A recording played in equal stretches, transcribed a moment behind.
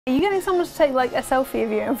Are you getting someone to take like a selfie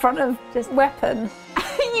of you in front of just weapon?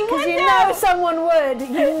 You Because would you know someone would.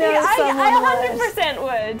 You know someone would. I 100%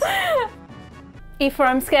 would. Aoife,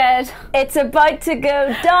 I'm scared. It's about to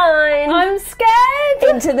go down. I'm scared.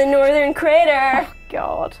 Into the northern crater. Oh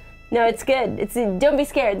God. No, it's good. Don't be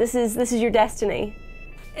scared. This is your destiny.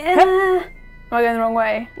 Am I going the wrong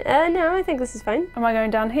way? No, I think this is fine. Am I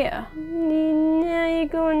going down here? Yeah, you're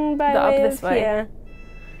going by Up way this of, way.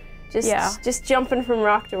 Yeah. Just jumping from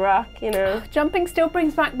rock to rock, you know. Jumping still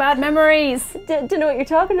brings back bad memories. Don't know what you're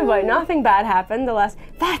talking about. Nothing bad happened the last.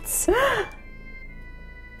 That's.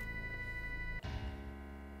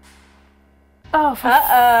 Oh.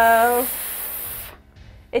 Uh-oh.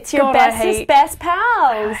 It's your God, best pals.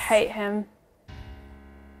 I hate him.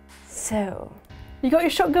 So. You got your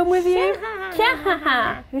shotgun with you?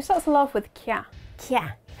 Kya. Who starts to laugh with kya?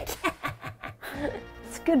 Kya.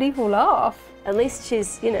 It's a good evil laugh. At least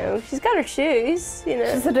she's got her shoes, you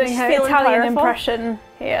know. She's doing her feeling Italian powerful. impression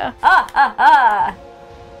here.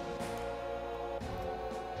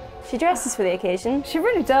 She dresses for the occasion. She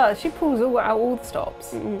really does. She pulls out all the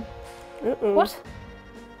stops. What?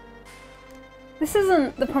 This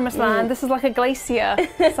isn't the promised land. This is like a glacier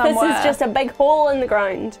somewhere. This is just a big hole in the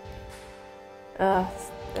ground.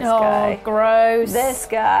 This guy. Gross. This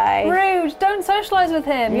guy. Rude. Don't socialise with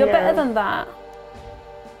him. You're better than that.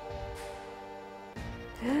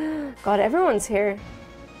 God, everyone's here.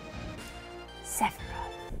 Sephiroth.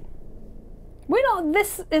 We're not.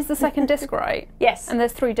 This is the second disc, right? Yes. And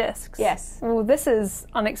there's 3 discs. Yes. Well, this is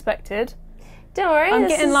unexpected. Don't worry. I'm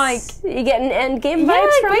getting you getting end game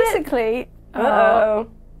vibes from basically. Uh-oh.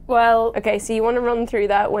 Well. Okay, so you want to run through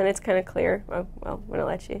that when it's kind of clear. Well, when I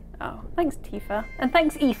let you. Oh, thanks, Tifa, and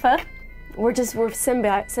thanks, Aoife. We're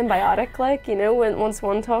symbiotic, like, you know, when once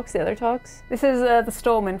one talks, the other talks. This is the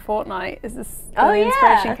storm in Fortnite. Is this where the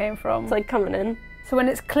inspiration came from? It's like coming in. So when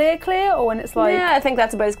it's clear, or when it's like... Yeah, I think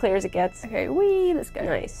that's about as clear as it gets. Okay, let's go.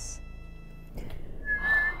 Nice.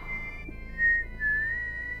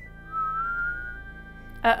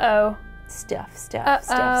 Uh-oh. Stuff.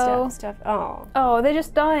 Oh. Oh, they're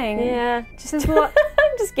just dying. Yeah. I'm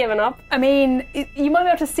just giving up. I mean, you might be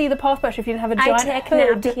able to see the path better if you didn't have a giant I take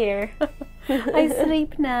hood. nap here. I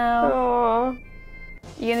sleep now. Aww.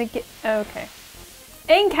 You're gonna get... Okay.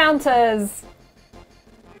 Encounters!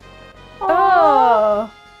 Aww. Oh!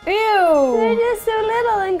 Ew! They're just so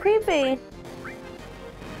little and creepy.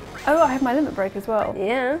 Oh, I have my limit break as well.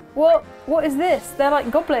 Yeah. What is this? They're like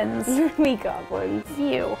goblins. Me goblins.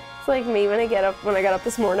 Ew. It's like me when I got up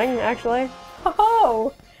this morning, actually.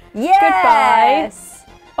 Oh! Yes! Goodbye.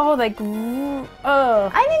 Oh, they grew.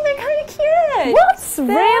 Oh. I think they're kind of cute. What?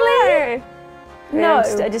 Really? No.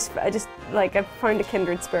 I just like I found a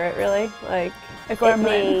kindred spirit, really. Like A gremlin.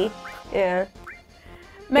 me. Yeah.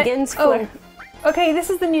 Begins Oh. Okay,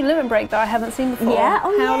 this is the new limit break that I haven't seen before. Yeah.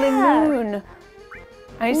 Oh, Howling yeah. Moon.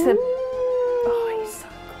 I used to. Oh, he's so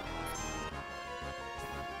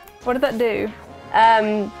cool. What did that do?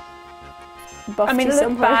 Buffed I mean, you it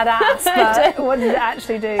looked somehow. badass, but what did it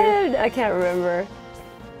actually do? I can't remember.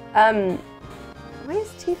 Why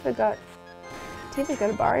has Tifa got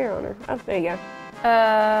a barrier on her? Oh, there you go.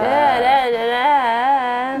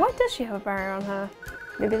 Why does she have a barrier on her?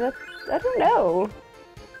 Maybe that. I don't know.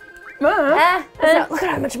 Look Look at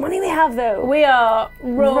how much money we have, though. We are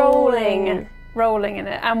rolling in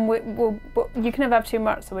it, and you can never have too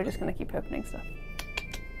much, so we're just going to keep opening stuff.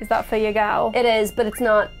 Is that for your gal? It is, but it's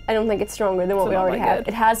not. I don't think it's stronger than what we already have. good.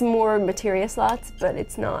 It has more materia slots, but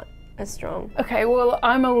it's not as strong. Okay, well,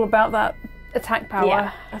 I'm all about that attack power.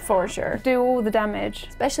 Yeah, for sure. Do all the damage.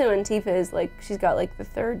 Especially when Tifa is like, she's got like the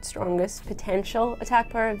 3rd strongest potential attack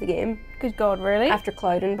power of the game. Good God, really? After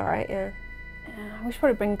Cloud and Barret, yeah. We should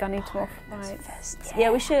probably bring Gunny to more fights. Fists. Yeah,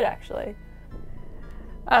 we should actually.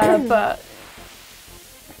 But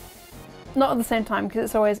not at the same time, because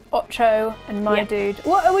it's always Ocho and my dude.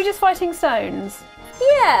 What, are we just fighting stones?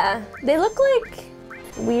 Yeah, they look like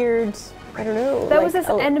weird, I don't know. There was this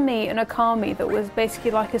enemy in Okami that was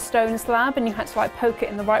basically like a stone slab, and you had to like poke it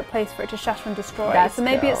in the right place for it to shatter and destroy. That's so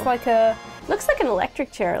maybe cool. It's like a... Looks like an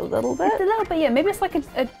electric chair a little bit. It's a little bit, yeah. Maybe it's like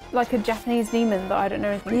a Japanese demon that I don't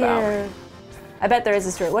know anything about. I bet there is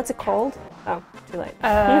a story. What's it called? Oh, too late.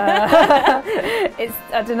 It's,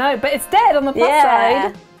 I don't know, but it's dead on the plus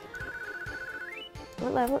side.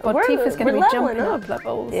 What level? God, Tifa's going to be jumping up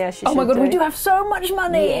levels. Yeah, she Oh my should God, we do. do have so much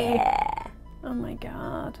money. Yeah. Oh my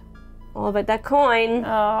God. All about that coin.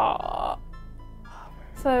 Oh.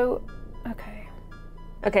 So, okay.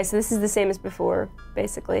 Okay, so this is the same as before,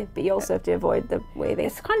 basically, but you also have to avoid the waving.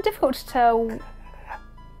 It's kind of difficult to tell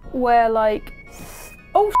where, like...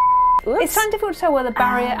 Oh, Oops. it's kind of difficult to tell where the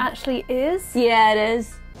barrier actually is. Yeah, it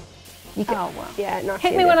is. You can, Oh, well. Yeah, it knocks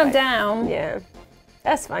Hit you me a when bit I'm back. down. Yeah,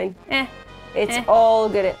 that's fine. It's Eh. all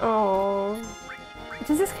good. Oh,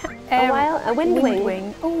 Does this a wind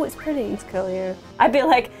wing? Oh, it's pretty. It's cool, yeah. I'd be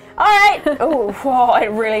like, all right. Oh, whoa, it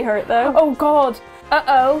really hurt though. Oh God.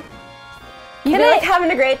 Uh-oh. You'd be like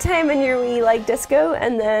having a great time in your wee like disco,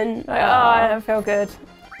 and then Oh, I don't feel good.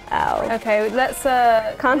 Ow. Okay, let's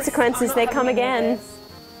Consequences, they come again.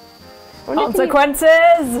 Consequences!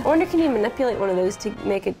 I wonder can you manipulate one of those to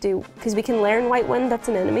make it do, because we can learn White Wind, that's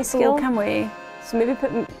an enemy skill. Oh, can we? So maybe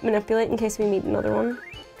put manipulate in case we meet another one,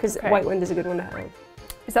 because White Wind is a good one to have.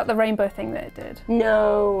 Is that the rainbow thing that it did?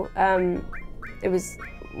 No, it was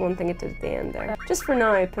one thing it did at the end there. Just for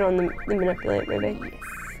now, put on the manipulate maybe.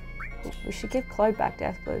 Yes. We should give Cloud back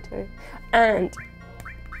Death Blow too, and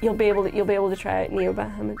you'll be able to try out Neo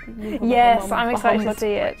Bahamut. Yes, I'm excited to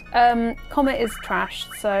see it. Comet is trash,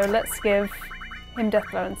 so let's give him Death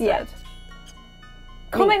Blow instead. Yeah.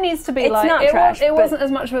 Comet needs to be it's like not trash, it wasn't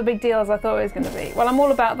as much of a big deal as I thought it was going to be. Well, I'm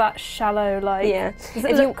all about that shallow, like. Yeah. Does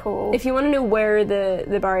it look cool? If you want to know where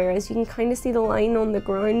the barrier is, you can kind of see the line on the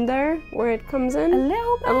ground there where it comes in. A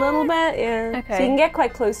little bit. A little bit, yeah. Okay. So you can get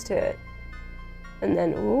quite close to it, and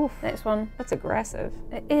then oof. Next one. That's aggressive.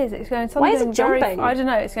 It is. It's going. Why is it jumping? I don't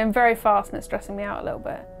know. It's going very fast and it's stressing me out a little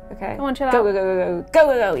bit. Okay. Come on, chill out. Go, go, go, go, go,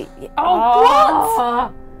 go, go, go. Oh,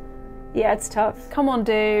 what? Yeah, it's tough. Come on,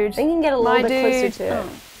 dude. I think you can get a little bit closer to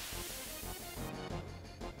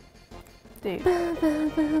it. Dude.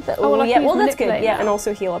 Oh, well, yeah, well that's good. manipulate Yeah, now. and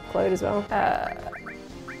also heal up Cloud as well.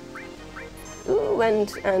 Ooh, and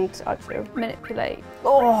Acho. Manipulate.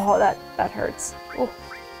 Oh, that hurts. Oh,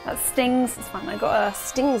 that stings. It's fine. I got a.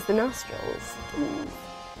 Stings the nostrils.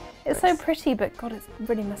 It's so pretty, but God, it's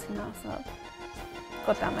really messing us up.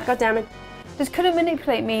 God damn it. God damn it. Does couldn't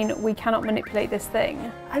manipulate mean we cannot manipulate this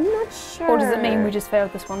thing? I'm not sure. Or does it mean we just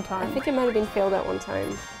failed this one time? I think it might have been failed at one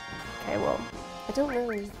time. Okay, well. I don't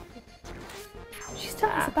know. She still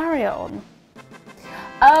has a barrier on.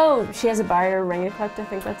 Oh, she has a barrier ring effect, I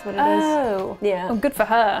think that's what it is. Oh. Yeah. Oh, good for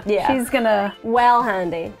her. Yeah. She's gonna... Well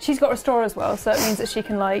handy. She's got Restore as well, so it means that she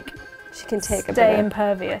can, like... She can take a stay bit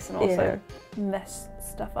impervious and also mess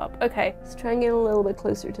stuff up. Okay. Let's try and get a little bit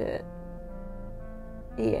closer to it.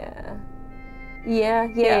 Yeah. Yeah.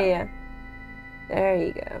 There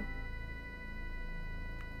you go.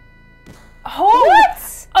 Oh!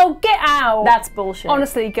 What? Oh, get out! That's bullshit.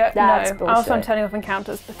 Honestly, That's no. bullshit. Also, I'm turning off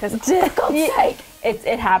encounters because, for God's sake,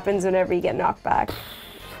 it happens whenever you get knocked back.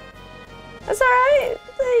 That's alright.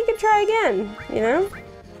 You can try again, you know?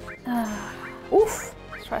 Oof.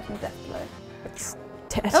 Let's try some Death Blow. It's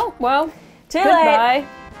dead. Oh, well. Too goodbye. late.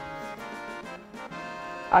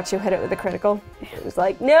 Acho hit it with a critical. It was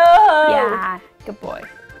like, no! Yeah, good boy.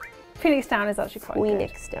 Phoenix Down is actually quite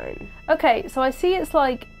Phoenix Down. Okay, so I see it's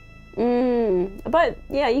like... But,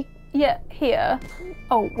 yeah, Yeah, here.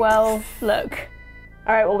 Oh, well, look.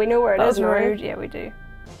 Alright, well, we know where it is, That's right? rude. Yeah, we do.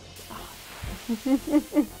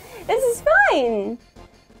 This is fine.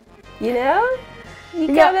 You know? You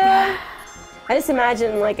gotta... I just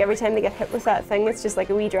imagine, like, every time they get hit with that thing, it's just like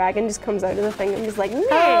a wee dragon just comes out of the thing and just like,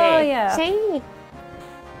 oh, yeah. Shiny.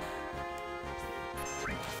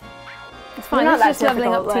 It's fine, Not this is that just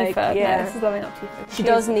leveling up difficult, Tifa. like, Yeah, yeah. this is leveling up Tifa. She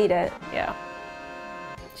does need it. Yeah.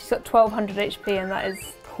 She's got 1200 HP and that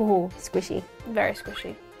is Squishy. very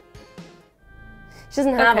squishy. She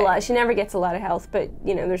doesn't have a lot. She never gets a lot of health, but,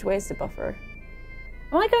 you know, there's ways to buff her.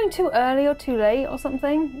 Am I going too early or too late or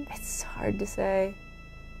something? It's hard to say.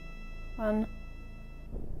 Fun.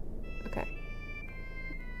 Okay.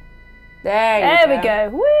 There we go.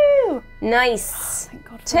 Woo! Nice. Thank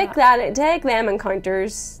God for Take that. Take them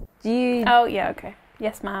encounters. You. Oh, yeah, okay.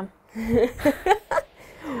 Yes, ma'am.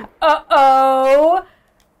 Uh-oh!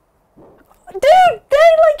 Dude,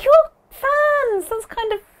 they're like your fans! That's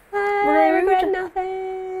kind of I rude. regret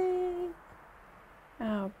nothing.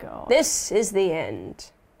 Oh, God. This is the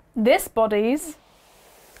end. This body's...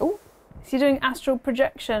 Oh. Is he doing astral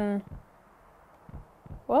projection?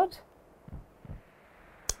 What?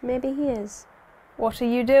 Maybe he is. What are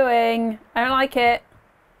you doing? I don't like it.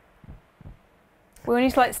 We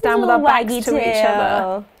need to like stand His with our little backs waggy to each other.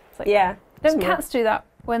 tail. It's like, Yeah. don't smart. cats do that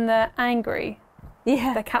when they're angry?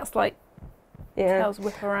 Yeah. Their cats like tails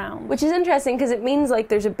whip around. Which is interesting because it means like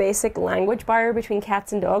there's a basic language barrier between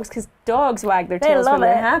cats and dogs because dogs wag their tails love when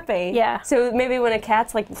they're it. happy. Yeah. So maybe when a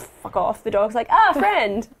cat's like, fuck off, the dog's like, ah,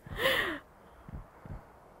 friend.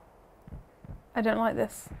 I don't like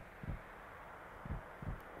this.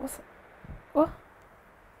 What's it? What?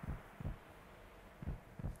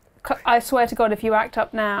 I swear to God, if you act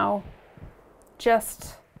up now,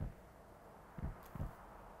 just...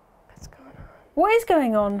 What's going on? What is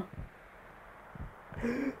going on?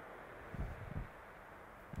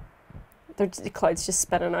 Cloud's just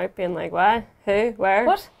spitting out, being like, what? Who? Where?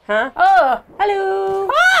 What? Huh? Oh! Hello!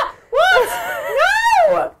 Ah!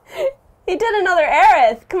 What? No! He did another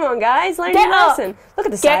Aerith! Come on, guys, learn your lesson. Look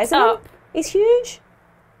at the size of him. He's huge.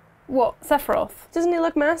 What? Sephiroth? Doesn't he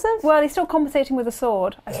look massive? Well, he's still compensating with a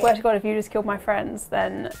sword. I swear to God, if you just killed my friends,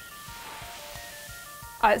 then...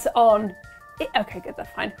 it's on. Okay, good,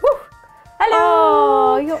 that's fine. Whew.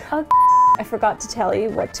 Hello! Oh, you're ugly. I forgot to tell you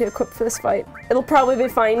what to equip for this fight. It'll probably be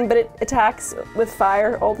fine, but it attacks with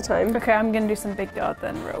fire all the time. Okay, I'm gonna do some big guard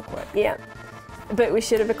then real quick. Yeah. But we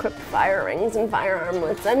should have equipped fire rings and fire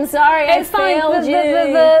armlets. I'm sorry, it's I failed fine.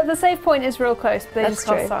 you. The save point is real close, but they That's just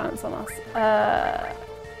cast true. silence on us.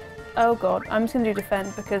 Oh God, I'm just gonna do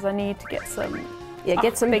defend because I need to get some... Yeah,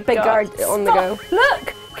 get some big guard on the go.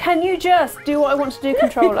 Look! Can you just do what I want to do,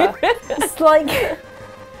 controller? It's like...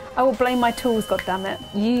 I will blame my tools, goddammit.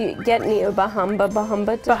 You get Neo Bahumba.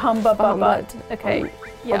 Okay.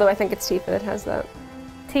 Yeah. Although I think it's Tifa that has that.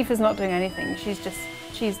 Tifa's not doing anything.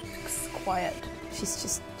 She's quiet.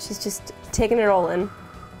 She's just taking it all in.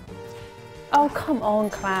 Oh, come on,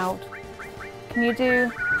 Cloud. Can you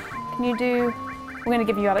do... We're going to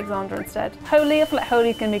give you Alexander instead. Holy, I feel like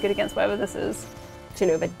Holy's going to be good against whatever this is.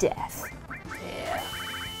 Genova Death. Yeah.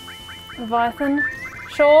 Leviathan?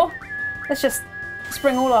 Sure. Let's just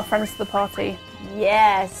bring all our friends to the party.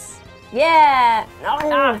 Yes. Yeah. Oh.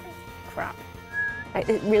 Ah, crap.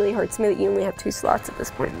 It really hurts me that you only have 2 slots at this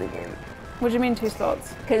point in the game. What do you mean 2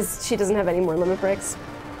 slots? Because she doesn't have any more limit breaks.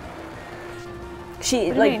 She, what do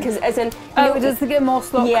you like, mean? because as in... Oh, does it get more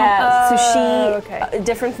slots? Yeah, so she, okay.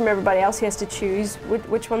 Different from everybody else who has to choose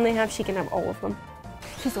which one they have, she can have all of them.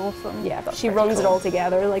 She's awesome. Yeah, that's she pretty runs cool. it all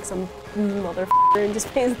together like some motherfucker and just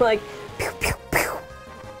plays like pew pew pew.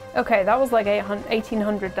 Okay, that was like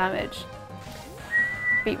 1800 damage.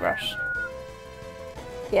 Beat rush.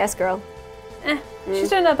 Yes, girl. She's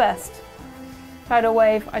doing her best. Tidal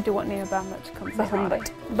wave. I do want Neo Bahamut to come say hi.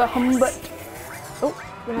 Bahamut. Oh,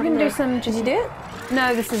 we're gonna do some. Did you do it?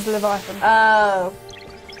 No, this is Leviathan. Oh.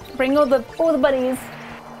 Bring all the buddies.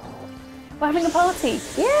 We're having a party.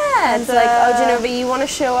 Yeah, and, it's like, oh, Genova, you want to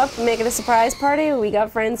show up and make it a surprise party? We got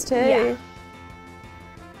friends too. Yeah.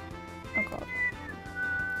 Oh God.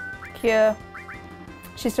 Cure.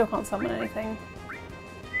 She still can't summon anything.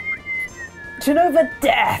 Genova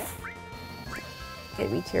Death.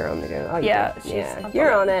 Get me Cure on the go. Oh, Yeah,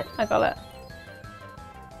 you're on it. I got it.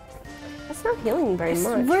 That's not healing very It's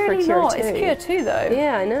much really for Cure not. 2. It's Cure 2 though.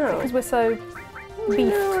 Yeah, I know. Because we're so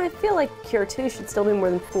beefed. No, I feel like Cure 2 should still be more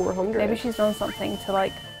than 400. Maybe she's done something to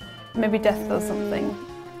like, maybe Death does something.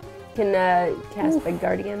 Can cast Big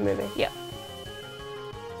Guard again, maybe. Yeah.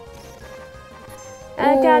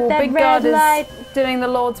 I got that Big red Guard light. is doing the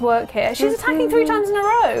Lord's work here. She's attacking 3 times in a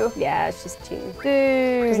row. Yeah, it's just cheating.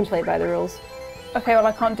 Dude. Doesn't play by the rules. Okay, well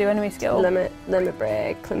I can't do enemy skill. Limit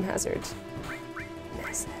break, Clim Hazard.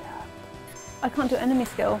 Mess it up. I can't do enemy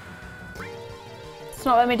skill. It's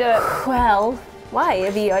not letting me do it. Well, why?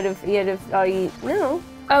 Have you out of no.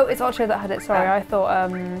 Oh, it's Archer that had it. Sorry, I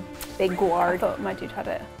thought Big I Guard. thought my dude had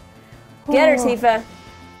it. Get her, Oh. Tifa.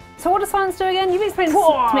 So what does silence do again? You've explained this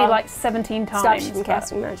to me like 17 times. Stop you from but-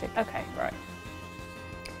 casting magic. Okay, right.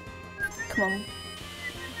 Come on.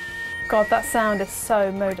 God, that sound is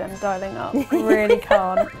so modem dialing up. Really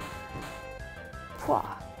can't.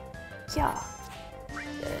 Yeah.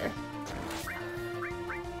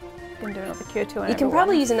 Been doing all the Cure 2 on You can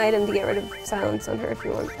probably use an item to get rid of silence on her if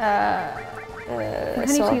you want. I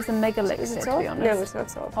need to use the Mega Elixir, to be honest. No, it's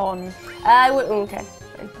not soft. On. Okay.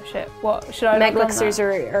 Oh, shit. What? Should I Meg not have done elixirs that?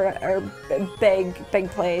 are big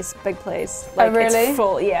place. Oh, really? It's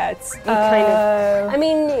full, yeah, it's you kind of... I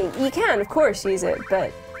mean, you can, of course, use it,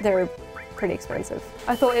 but they're pretty expensive.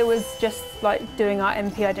 I thought it was just like doing our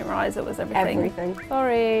MP. I didn't realise it was everything. Everything.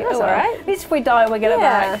 Sorry. That's well. alright. At least if we die, we'll get it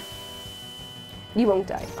back. You won't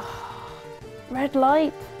die. Red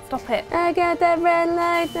light. Stop it. I got that red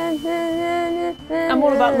light. I'm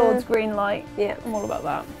all about Lord's green light. Yeah. I'm all about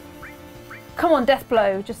that. Come on, Death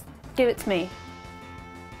Blow. Just give it to me.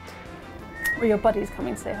 Or your buddy's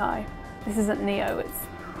coming to say hi. This isn't Neo, it's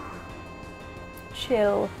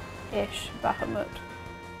chill-ish Bahamut.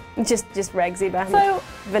 Just Regsy Bahamut. So,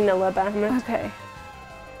 Vanilla Bahamut.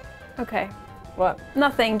 okay. What?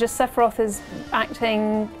 Nothing, just Sephiroth is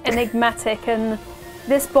acting enigmatic and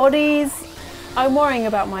this body's... I'm worrying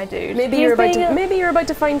about my dude. Maybe you're about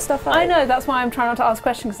to find stuff out. I know, that's why I'm trying not to ask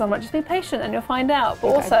questions, because I'm like, just be patient and you'll find out. But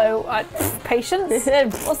also, patience?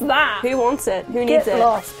 What's that? Who wants it? Who needs it? Get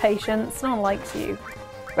lost, patience. No one likes you.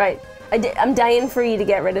 Right. I'm dying for you to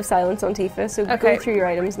get rid of silence on Tifa, so go through your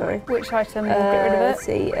items now. Which item will get rid of it? Let's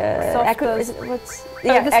see. Soft Echo. does- Is it, what's? Oh,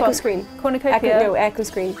 Yeah, this Echo one. Screen. Cornucopia. Echo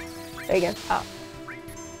Screen. There you go. Up.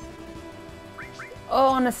 Oh,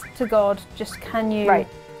 honest to God, just can you... Right.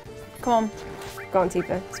 Come on. Go on,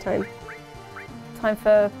 Tifa. It's time. Time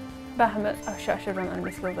for Bahamut. Oh shit, I should have done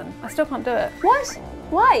enemy skill then. I still can't do it. What?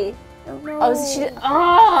 Why? Oh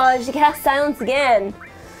no. She cast silence again.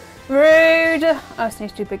 Rude! I just need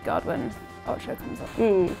to do big guard when Ultra comes up.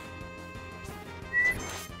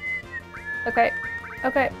 Okay.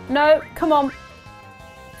 Okay. No, come on.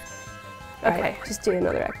 Okay. Right, just do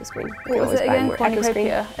another echo screen. What was it again?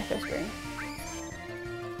 Cornucopia. Echo screen.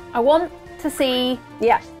 I want to see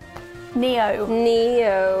Neo.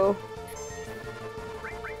 Neo.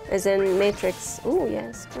 As in Matrix. Ooh,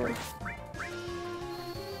 yes. Cool.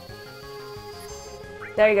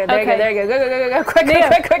 There you go, there you go, there you go. Go, go, go, go, go. Quick, Neo.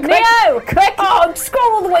 quick, quick, quick, Neo! quick. Oh,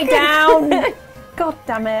 scroll all the way down. God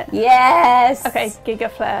damn it. Yes. Okay, Giga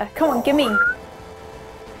Flare. Come on, gimme.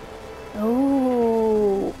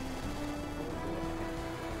 Ooh.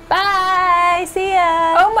 Bye. See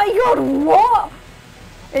ya. Oh my God, what?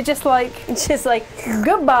 It just like... It's just like,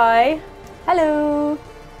 goodbye. hello.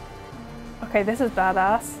 Okay, this is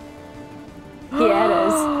badass. Yeah, it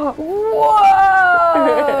is.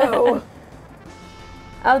 Whoa!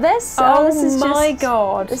 This is my just,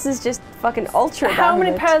 God. This is just fucking ultra. How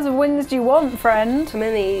many Bahamut. pairs of wings do you want, friend? As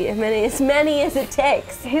many as it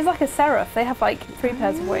takes. He's like a seraph. They have like 3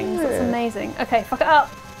 pairs of wings. That's amazing. Okay, fuck it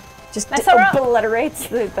up. Just Mess her up. obliterates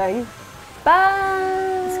the thing.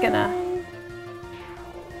 Bye. It's gonna...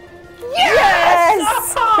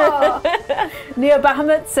 Yes! Neo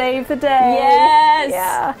Bahamut, save the day. Yes!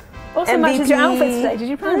 Yeah. Also MVP. matches your outfit today. Did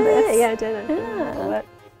you plan this? Yeah, I did. I love it.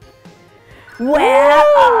 Where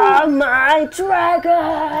are my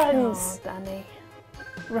dragons? Oh, Danny.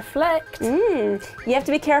 Reflect. You have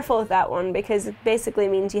to be careful with that one because it basically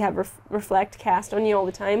means you have reflect cast on you all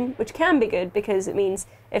the time, which can be good because it means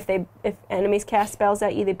if enemies cast spells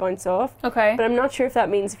at you, they bounce off. Okay. But I'm not sure if that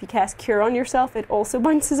means if you cast cure on yourself, it also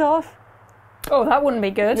bounces off. Oh, that wouldn't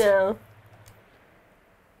be good. No.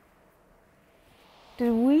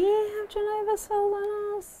 Did we have Genova soul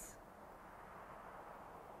on us?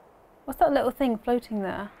 What's that little thing floating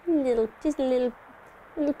there? Just a little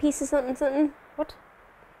piece of something. What?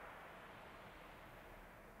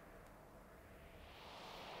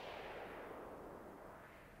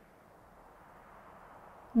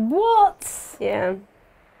 What? Yeah.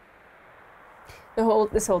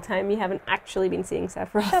 This whole time you haven't actually been seeing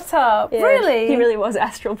Sephiroth. Shut up. Yeah, Really? He really was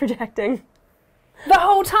astral projecting. The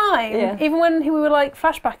whole time? Yeah. Even when we were like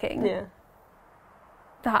flashbacking? Yeah.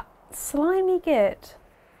 That slimy git.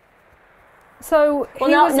 So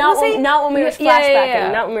not when we were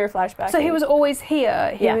flashbacking. Not when we were flashbacking. So he was always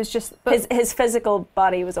here. He was just his physical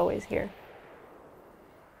body was always here.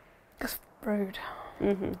 That's rude.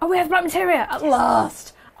 Oh, we have black materia at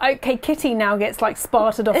last. Okay, Kitty now gets like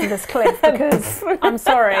sparted off of this cliff because I'm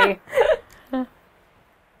sorry.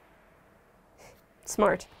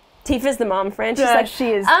 Smart. Tifa's the mom friend. She's Yeah, like,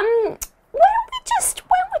 she is. why don't we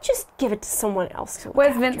just give it to someone else? To look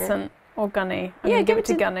Where's after? Vincent or Gunny? I'm Yeah, gonna give it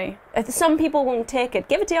to Gunny. Some people won't take it.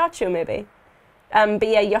 Give it to Yacho maybe. But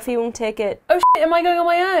yeah, Yuffie won't take it. Oh shit, am I going on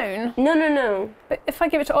my own? No. But if I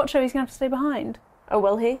give it to Ocho, he's gonna have to stay behind. Oh,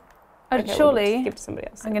 will he? Okay, we'll Surely. just give it to somebody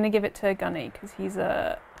else. I'm gonna give it to Gunny because he's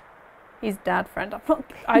dad friend.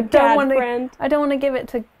 I don't want to give it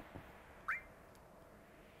to.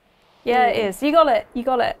 Yeah, it is. You got it.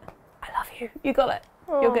 I love you. You got it.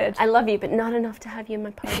 Aww. You're good. I love you, but not enough to have you in my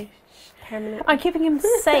party. Permanently. I'm keeping him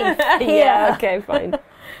safe here. Yeah, okay, fine.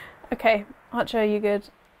 Okay, Archer, you good?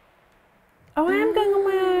 Oh, I am going on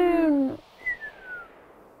my own.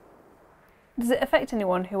 Does it affect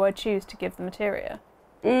anyone who I choose to give the materia?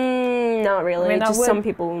 Not really. I mean, just some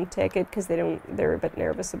people won't take it because they're a bit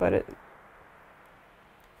nervous about it.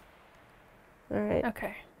 Alright.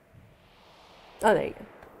 Okay. Oh, there you go.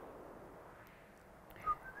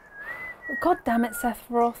 God damn it,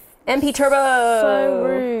 Sephiroth. MP Turbo! So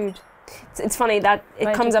rude. It's funny that it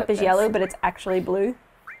Where'd comes you up put as this? yellow, but it's actually blue.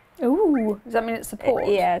 Ooh, does that mean it's support?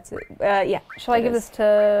 Yeah, yeah. Shall I give this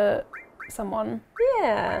to someone?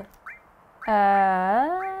 Yeah.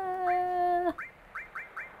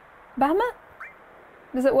 Bahamut?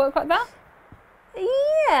 Does it work like that?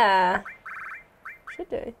 Yeah. Should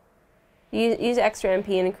do. Use extra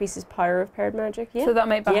MP and increases power of paired magic. Yeah. So that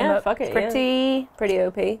make Bahamut fuck it, pretty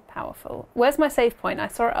OP. powerful. Where's my save point? I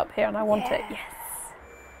saw it up here and I want it. Yes.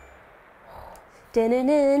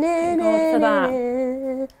 Thank God for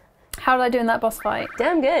that. How did I do in that boss fight?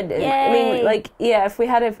 Damn good. Yay. I mean, like, yeah, if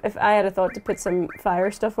I had a thought to put some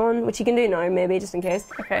fire stuff on, which you can do now, maybe, just in case,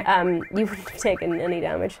 Okay. you wouldn't have taken any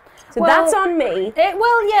damage. So Well, that's on me.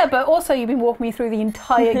 Well, yeah, but also you've been walking me through the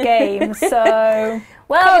entire game, so cut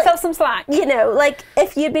Well, yourself some slack. you know, like,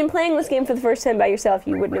 if you'd been playing this game for the first time by yourself,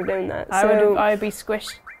 you wouldn't have known that. I would be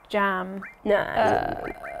squished jam. Nah,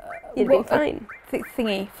 you'd be what- fine.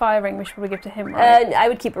 Thingy, fire ring, we should probably give to him, right? I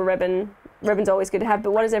would keep a ribbon. Ribbon's always good to have,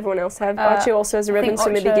 but what does everyone else have? Ocho also has a ribbon, so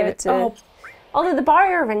maybe give it to... Oh. Although the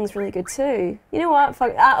barrier ring's really good too. You know what?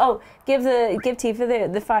 Fuck. Give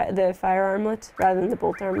Tifa the fire armlet rather than the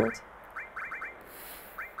bolt armlet.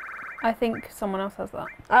 I think someone else has that.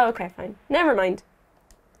 Oh, okay, fine. Never mind.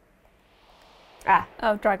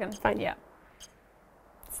 Oh, dragon. Fine. Yeah.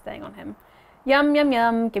 Staying on him. Yum, yum,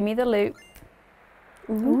 yum. Give me the loot.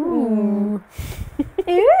 Ooh.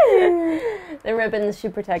 The ribbons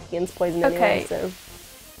should protect against poison anyway, so.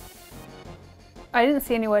 I didn't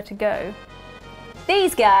see anywhere to go.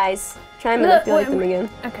 These guys! Try and manipulate them again.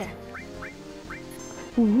 Okay.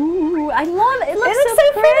 Ooh, I love it! It looks looks so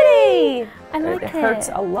so pretty! I like it hurts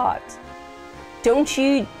it. a lot. Don't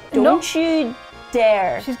you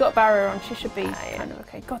dare. She's got a barrier on. She should be kind of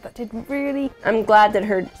okay. God, that did really... I'm glad that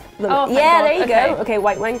her... Oh, thank yeah, God. there you Okay. go. Okay,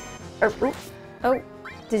 White Wing. Oh,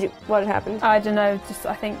 What had happened? I don't know. Just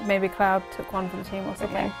I think maybe Cloud took one for the team or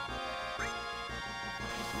something. Okay.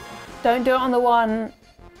 Don't do it on the one.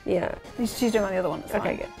 Yeah. She's doing it on the other one. It's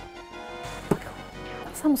Okay, fine. good.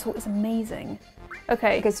 That somersault is amazing.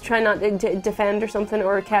 Okay. Because try not to defend or something,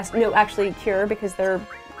 or cast... No, actually cure, because they're...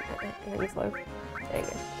 Everything's low. There you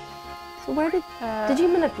go. So where did you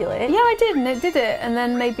manipulate? Yeah, I did, and it did it, and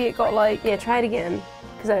then maybe it got like... Yeah, try it again,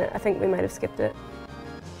 because I think we might have skipped it.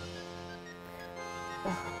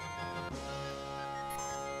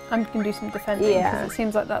 I'm going to do some defending, Yeah. because it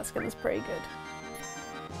seems like that skill is pretty good.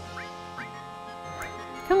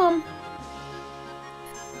 Come on.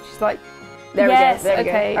 She's like... There yes, we go, there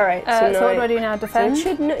okay. we go. Alright, so what do I do now? Defend? So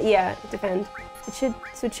it should... yeah, defend.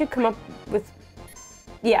 It should come up with...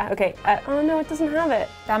 Yeah, okay. Oh no, it doesn't have it.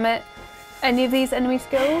 Damn it. Any of these enemy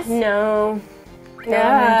skills? No. Okay,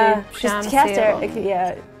 I'm gonna do Just Sham cast Seal arrow. on- Okay,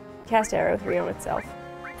 yeah, cast arrow 3 on itself.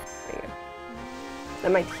 There you go.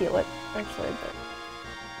 That might heal it, actually,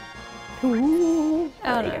 but. Ooh,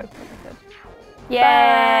 Oh there no. you go.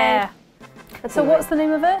 Yeah. That's So what's the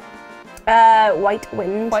name of it? White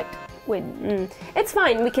Wind. White Wind. It's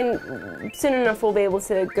fine. We can soon enough. We'll be able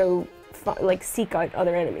to go like seek out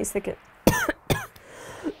other enemies that can.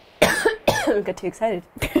 Don't get too excited.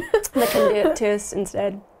 That can do it to us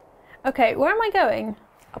instead. Okay, where am I going?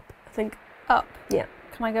 Up, I think. Up. Yeah.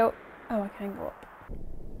 Can I go? Oh, I can go up.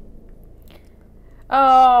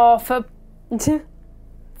 Oh, for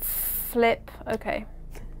flip. Okay.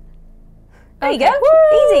 There you go.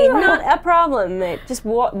 Easy. Not a problem, mate. Just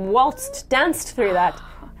waltzed, danced through that.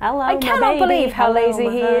 Hello, I my cannot baby. believe how Hello, lazy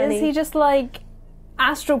my he honey. is. He just like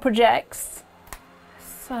astral projects.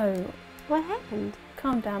 So, What happened?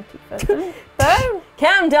 calm down, Tifa. Don't.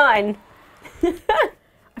 Calm down.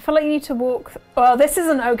 I feel like you need to walk. Well, this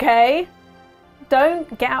isn't okay.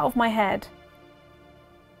 Don't get out of my head.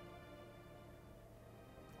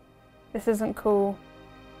 This isn't cool.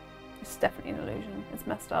 It's definitely an illusion. It's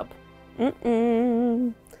messed up.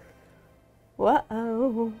 Mm-mm.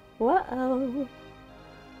 Whoa. Whoa.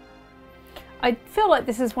 I feel like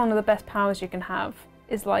this is one of the best powers you can have.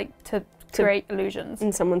 Is like to create illusions.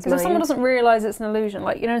 In someone's Because mind. if someone doesn't realise it's an illusion,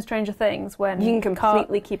 like you know in Stranger Things when You can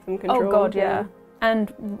completely keep them controlled. Oh god, yeah.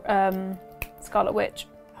 And Scarlet Witch.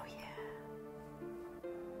 Oh yeah.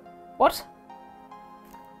 What?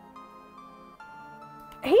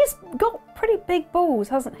 He's got pretty big balls,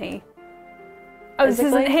 hasn't he? Oh, this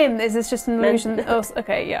isn't Physically? him. Is this just an illusion? Oh,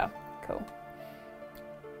 okay, yeah, cool.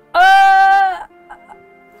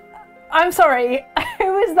 I'm sorry.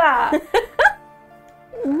 Who is that?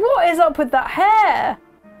 What is up with that hair?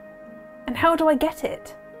 And how do I get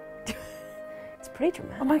it? It's pretty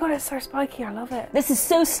dramatic. Oh my god, it's so spiky. I love it. This is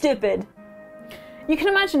so stupid. You can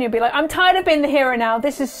imagine you'd be like, I'm tired of being the hero now.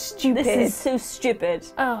 This is stupid. This is so stupid.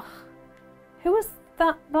 Ugh. Who was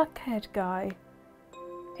that black-haired guy?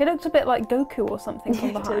 He looked a bit like Goku or something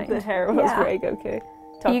from behind. The hair was very Goku.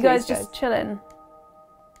 Are you guys just chilling?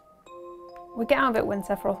 We'll get out of it when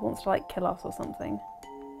Sephiroth wants to like kill us or something.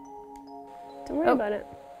 Don't worry about it.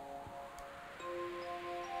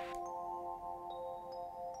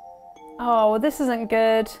 Oh, well, this isn't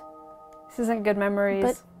good. This isn't good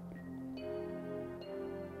memories.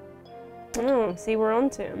 Oh, see, we're on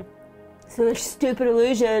to him. So there's stupid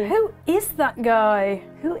illusion. Who is that guy?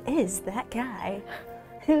 Who is that guy?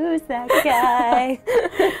 Who's that guy?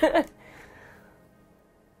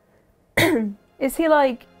 Is he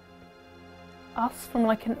like us from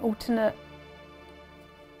like an alternate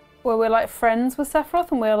where we're like friends with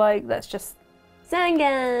Sephiroth and we're like, let's just...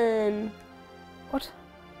 Zangan! What?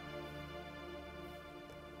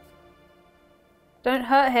 Don't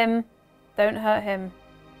hurt him. Don't hurt him.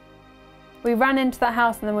 We ran into that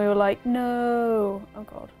house and then we were like, no. Oh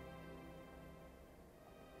god.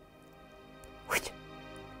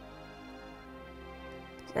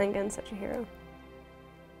 Zangan's such a hero.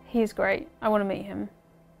 He's great. I want to meet him.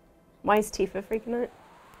 Why is Tifa freaking out?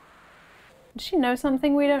 Does she know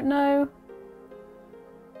something we don't know?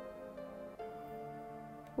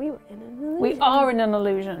 We were in an illusion. We are in an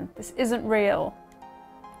illusion. This isn't real.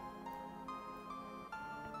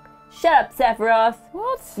 Shut up, Sephiroth!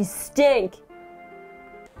 What? You stink!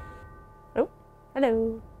 Oh,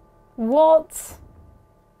 hello. What?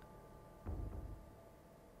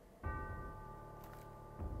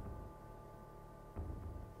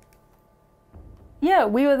 Yeah,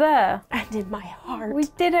 we were there. And in my heart. We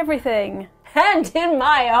did everything. And in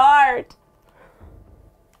my heart!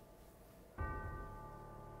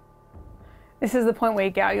 This is the point where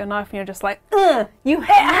you get out your knife and you're just like, ugh, You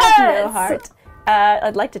have no hurts. heart.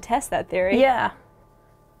 I'd like to test that theory. yeah.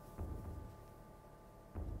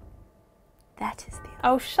 That is the...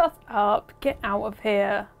 Oh, shut up. Get out of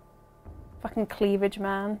here. Fucking cleavage,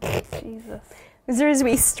 man. Jesus. These are his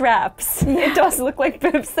wee straps. It does look like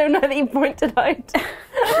boobs, though, now that you pointed out.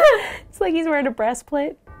 It's like he's wearing a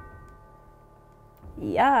breastplate.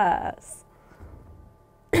 Yes.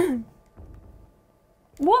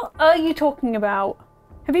 What are you talking about?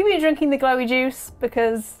 Have you been drinking the glowy juice?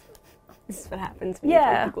 Because... This is what happens when you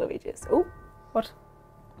drink the glowy juice. Oh. What?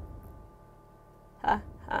 Ha,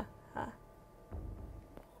 ha, ha.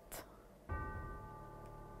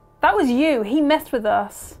 That was you. He messed with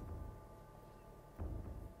us.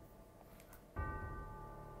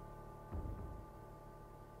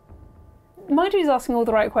 Mind you, he's asking all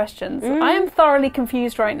the right questions. I am thoroughly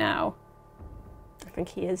confused right now. I think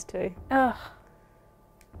he is too. Ugh.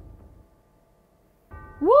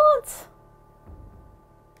 What?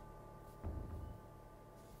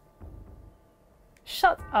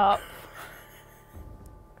 Shut up.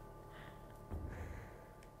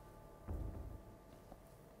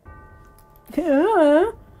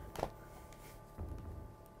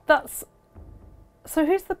 That's... So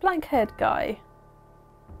who's the black-haired guy?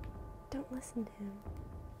 Don't listen to him.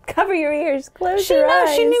 Cover your ears. Close your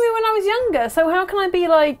eyes. She knew me when I was younger, so how can I be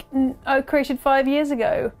like, I created 5 years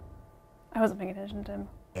ago? I wasn't paying attention to him.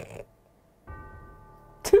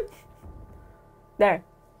 There.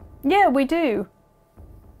 Yeah, we do.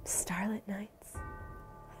 Starlit nights.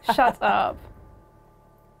 Shut up.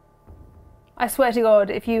 I swear to God,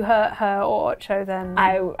 if you hurt her or Ocho, then...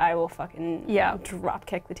 I will fucking Yeah. drop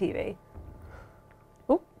kick the TV.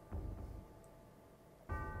 Oh.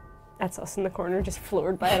 That's us in the corner, just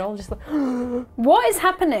floored by it all, just like... What is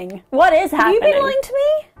happening? What is happening? Have you been lying to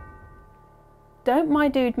me? Don't my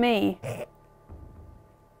dude me.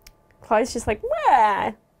 Clyde's just like,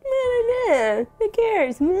 wah, nah, who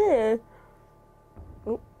cares? Meh.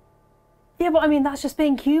 Oh. Yeah, but I mean, that's just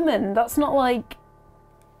being human. That's not like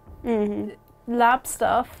lab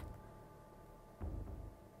stuff.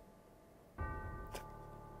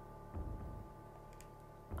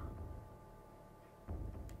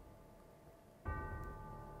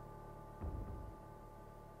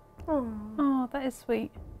 Oh, that is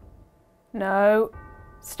sweet. No,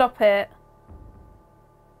 stop it.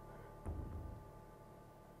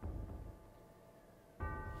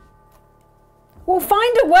 We'll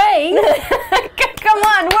find a way. Come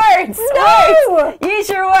on, words! No! Words! Use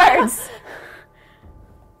your words!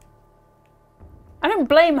 I don't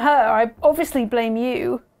blame her. I obviously blame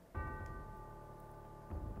you.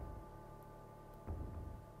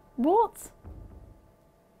 What?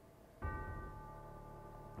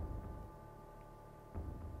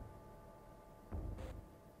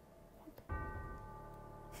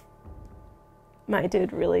 My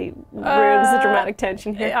dude really ruins the dramatic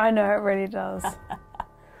tension here. I know, it really does.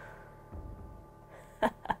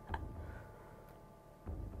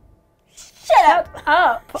 Shut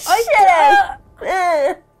up! Shut up!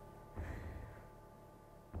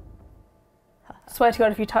 Swear to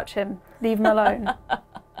God, if you touch him, leave him alone.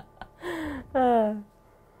 Do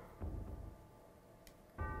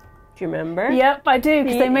you remember? Yep, I do,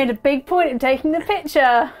 because they made a big point of taking the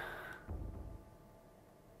picture.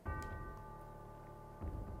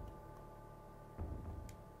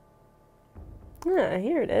 Ah,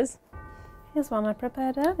 here it is. Here's one I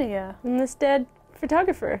prepared earlier. And this dead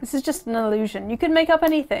photographer. This is just an illusion. You could make up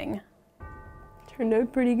anything. Turned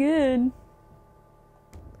out pretty good.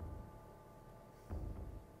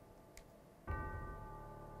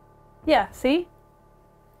 Yeah, see?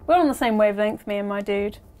 We're on the same wavelength, me and my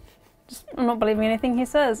dude. Just, I'm not believing anything he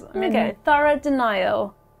says. I'm in thorough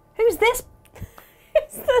denial. Who's this?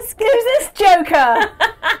 Who's this Joker?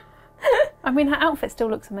 I mean, her outfit still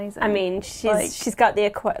looks amazing. I mean, she's got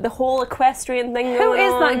the whole equestrian thing going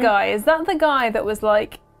on. Who is that guy? Is that the guy that was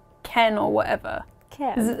like Ken or whatever?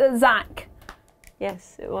 Ken. ZACK.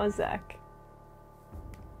 Yes, it was ZACK.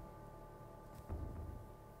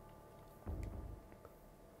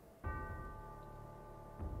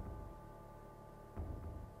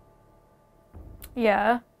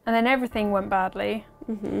 Yeah, and then everything went badly.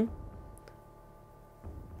 Mm-hmm.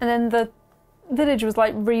 And then the village was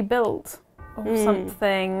like rebuilt or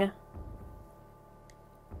something.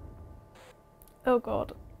 Oh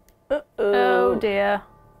god. Uh-oh. Oh dear.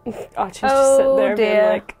 Oh, she's just sitting there being dear.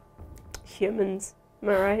 like, humans, am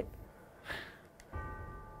I right?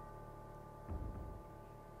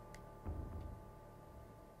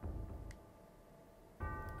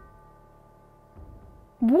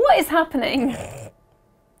 What is happening?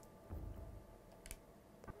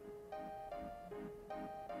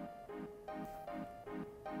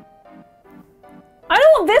 I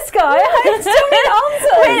don't want this guy. I still need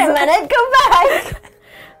answers. Wait a minute, go back.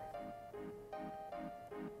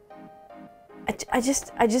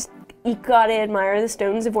 I just, you gotta admire the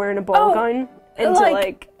stones of wearing a ball gown into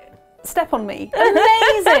like step on me.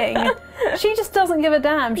 Amazing. She just doesn't give a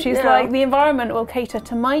damn. She's like, the environment will cater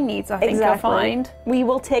to my needs, I think you'll find. We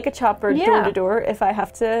will take a chopper door to door if I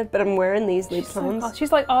have to, but I'm wearing these lead plans. So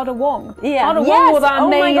she's like Ada Wong. Yeah. Ada Wong with that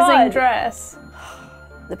amazing dress.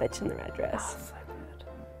 The bitch in the red dress.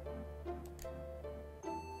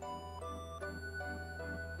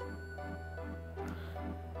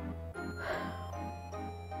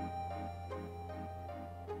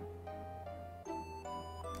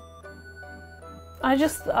 Oh,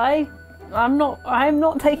 so good. I'm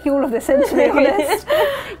not taking all of this in, to be honest.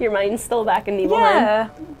 Your mind's still back in Nibelheim. Yeah.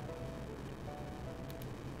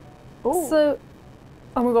 So,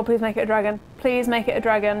 oh my god, please make it a dragon. Please make it a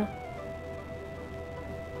dragon.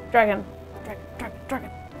 Dragon.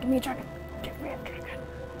 Dragon. Give me a dragon. Give me a dragon.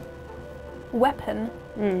 Weapon.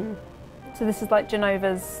 So this is like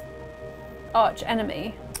Genova's arch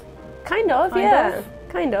enemy. Kind of, yeah.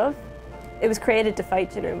 Kind of. It was created to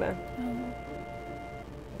fight Genova.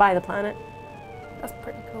 By the planet. That's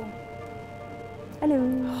pretty cool. Hello.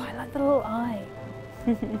 Oh, I like the little eye.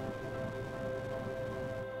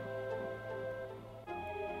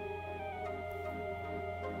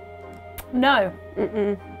 No.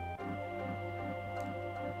 Mm-mm.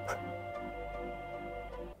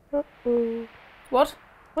 Uh-oh. What?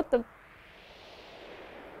 What the?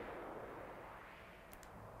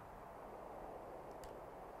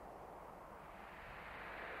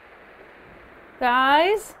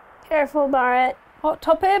 Guys? Careful, Barrett. Hot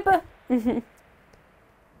topic.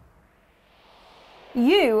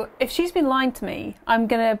 You, if she's been lying to me, I'm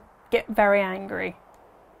gonna get very angry.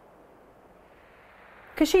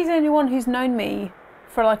 Because she's the only one who's known me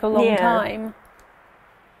for like a long time.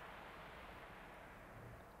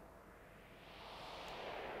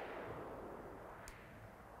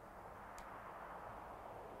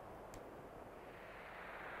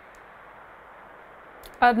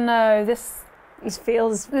 I don't know, this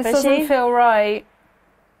feels fishy. This doesn't feel right.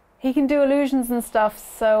 He can do illusions and stuff,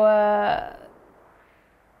 so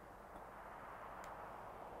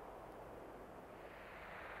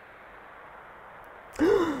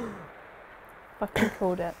fucking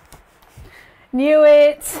called it. Knew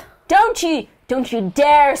it! Don't you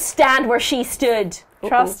dare stand where she stood!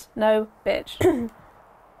 Trust no bitch.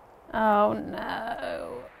 Oh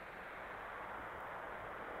no.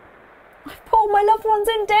 I've put all my loved ones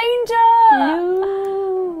in danger!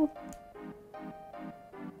 No.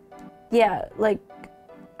 Yeah, like,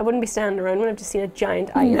 I wouldn't be standing around when I've just seen a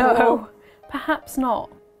giant eye. No, perhaps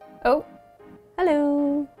not. Oh.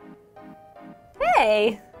 Hello.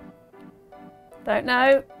 Hey. Don't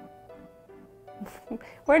know.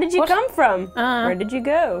 Where did you come from? Where did you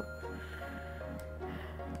go?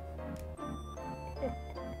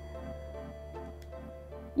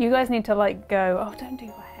 You guys need to like go. Oh, don't do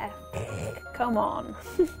your hair. Come on.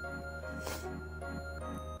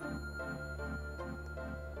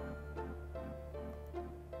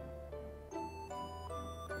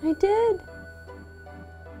 I did.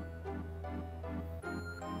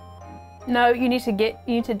 No, you need to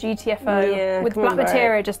GTFO. Yeah, with black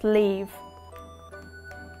materia, just leave.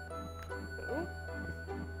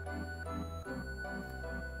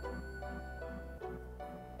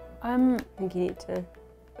 I think you need to.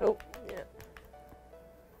 Oh, yeah.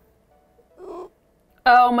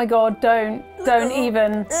 Oh my god, don't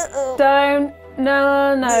even. Don't.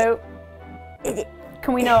 No.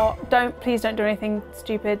 Can we not? Please don't do anything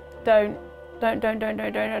stupid. Don't.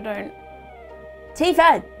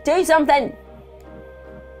 Tifa, do something.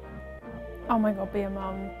 Oh my god, be a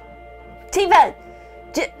mum. Tifa,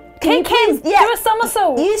 kick him. Do a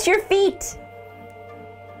somersault. Use your feet.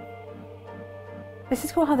 This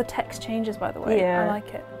is cool how the text changes, by the way. Yeah. I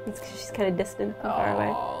like it. It's 'cause she's kind of distant and far away.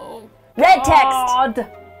 Oh, Red text. God.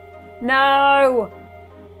 No.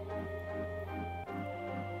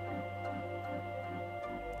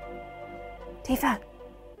 Tifa,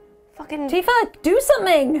 fucking Tifa, do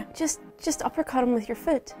something. just uppercut him with your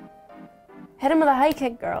foot. Hit him with a high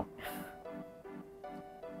kick, girl.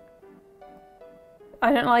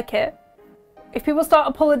 I don't like it. If people start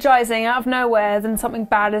apologising out of nowhere, then something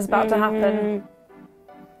bad is about to happen.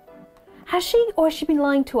 Has she been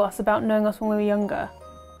lying to us about knowing us when we were younger?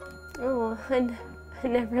 Oh, I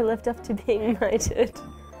never lived up to being my dude.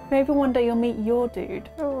 Maybe one day you'll meet your dude.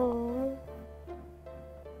 Oh.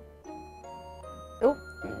 Oh,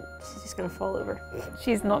 she's just gonna fall over.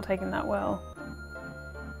 She's not taking that well.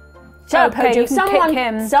 Shut up, Okay, Hojo. you can kick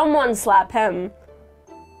him. Someone slap him.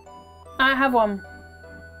 I have one.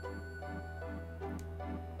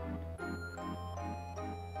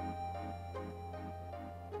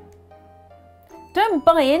 Don't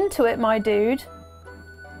buy into it, my dude.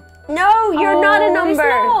 No, you're not a number. He's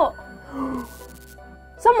not.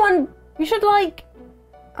 Someone. You should like.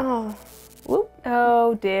 Oh. Whoop.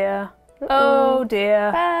 Oh dear. Oh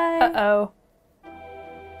dear. Bye. Uh-oh.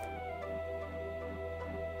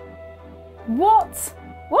 What?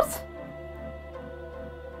 What?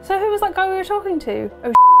 So who was that guy we were talking to?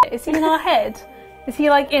 Oh shit, is he in our head? Is he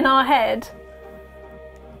like in our head?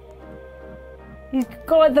 He's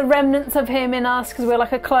got like the remnants of him in us because we're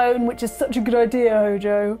like a clone, which is such a good idea,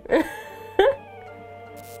 Hojo.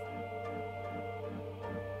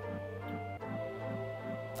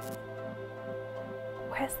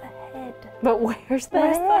 Where's the head? But where's the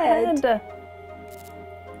head?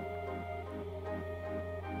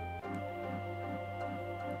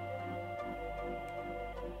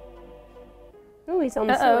 Oh, he's on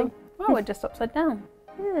the ceiling. Oh, we're just upside down.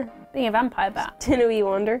 Yeah. Being a vampire bat. Didn't we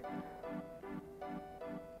wonder?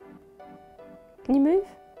 Can you move?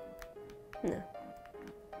 No.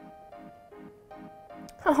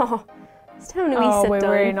 Oh, it's having a wee sit we're down.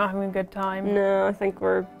 really not having a good time. No, I think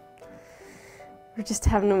we're just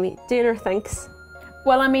having a wee doing our thinks.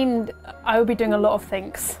 Well, I mean, I would be doing a lot of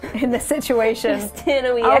things in this situation. Just doing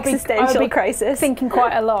a wee existential crisis. Thinking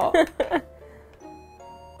quite a lot.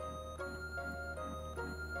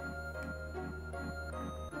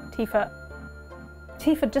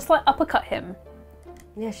 Tifa, just like uppercut him.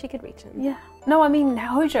 Yeah, she could reach him. Yeah. No, I mean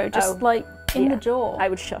Hojo, just like in the jaw. I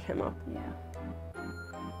would shut him up. Yeah.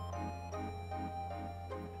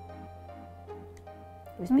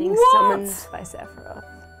 He was being summoned by Sephiroth.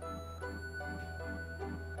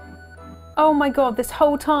 Oh my god, this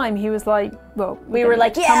whole time he was like, well... We were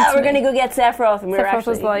like, yeah, we're gonna go get Sephiroth. And we were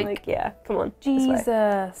actually was like, yeah, come on.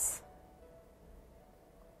 Jesus.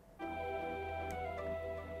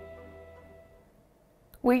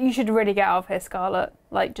 You should really get out of here, Scarlet.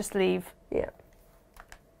 Like, just leave. Yeah.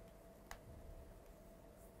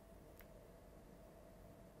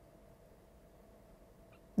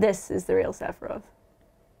 This is the real Sephiroth.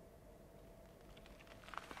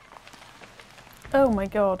 Oh my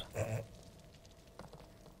god.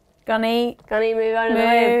 Gunny. Gunny, move out of the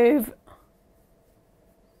way. Move.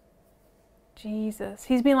 Jesus.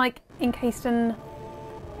 He's been like encased in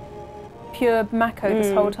pure Mako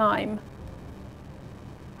this whole time.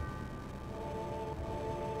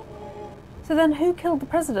 So then who killed the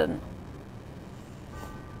president?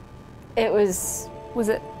 It was... Was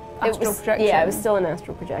it astral projection? Yeah, it was still an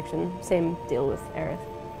astral projection. Same deal with Aerith.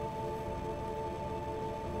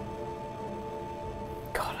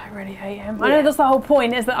 God, I really hate him. Yeah. I know that's the whole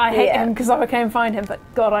point, is that I hate him because I came and find him, but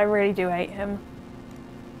God, I really do hate him.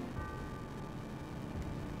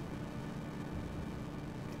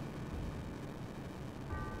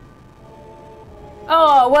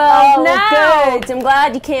 Oh, well, no! Good. I'm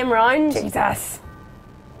glad you came round. Jesus.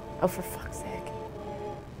 Oh, for fuck's sake.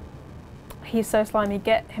 He's so slimy.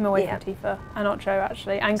 Get him away from Tifa. And Ocho,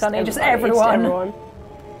 actually. And Gunny. Just everyone. everyone.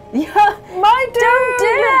 Yeah. My dude! Don't do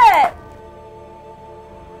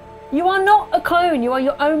it! You are not a clone. You are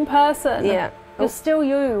your own person. Yeah. You're still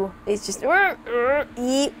you. He's just...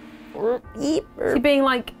 Yeep. Yeep. Is he being,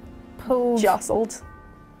 like, pulled? Jostled.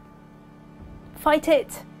 Fight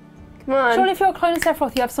it. Come on. Surely if you're a clone of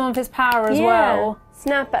Sephiroth, you have some of his power as well.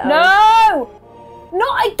 Snap it. No!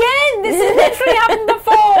 Not again! This has literally happened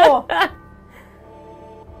before!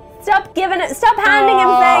 Stop giving it. Stop handing him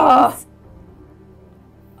things.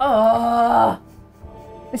 Oh,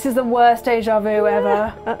 this is the worst deja vu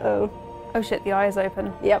ever. Uh-oh. Oh shit, the eye is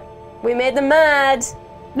open. Yep. We made them mad.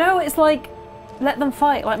 No, it's like, let them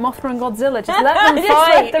fight, like Mothra and Godzilla. Just let them Just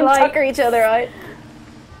fight. let them like... tucker each other out.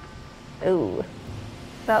 Ooh.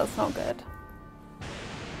 That's not good.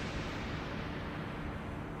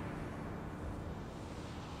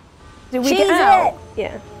 Did we get out?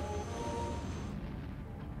 Yeah.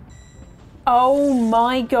 Oh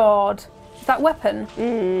my god. Is that weapon?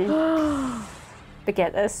 But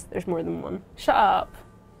get this, there's more than one. Shut up.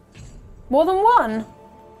 More than one?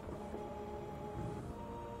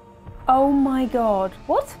 Oh my god.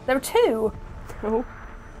 What? There are two? Oh.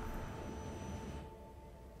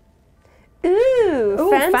 Ooh,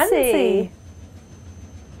 fancy.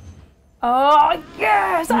 Oh,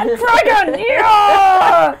 yes! A dragon!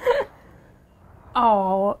 Yeah!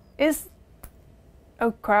 Oh, is...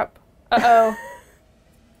 Oh, crap. Uh-oh.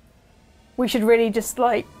 We should really just,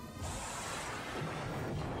 like...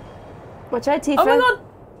 Watch out, Tifa. Oh my god!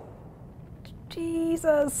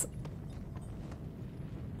 Jesus.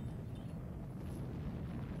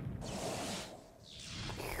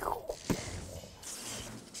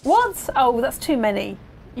 What? Oh, that's too many.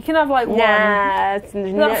 You can have like one. Nah,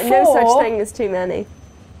 no such thing as too many.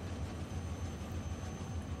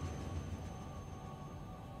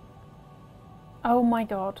 Oh my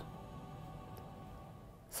god.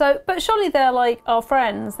 So, but surely they're like our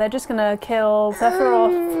friends. They're just gonna kill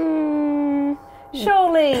Sephiroth.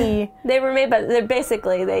 Surely. They were made, but they're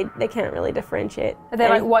basically, they can't really differentiate. They're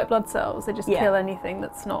like white blood cells. They just Yeah. kill anything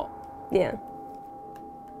that's not. Yeah.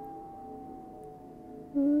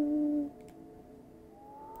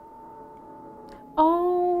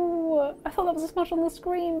 Oh, I thought that was a smudge on the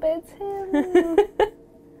screen, but it's him.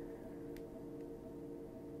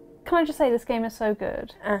 Can I just say this game is so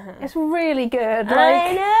good? Uh-huh. It's really good. Like,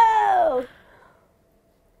 I know!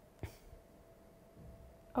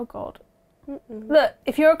 oh god. Look,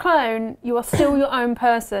 if you're a clone, you are still your own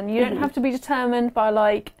person. You don't have to be determined by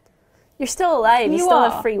like... You're still alive, you still are.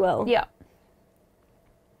 have free will. Yeah.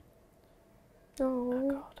 Oh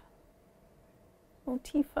god. Oh,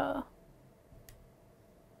 Tifa.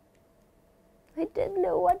 I didn't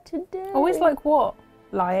know what to do. Always like what?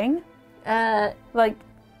 Lying? Like...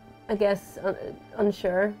 I guess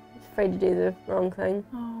unsure. Afraid to do the wrong thing.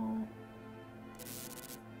 Oh.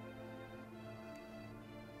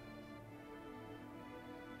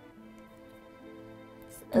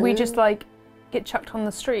 Did we just like get chucked on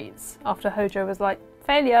the streets after Hojo was like,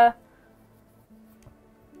 failure?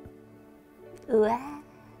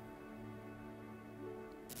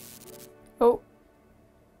 Oh.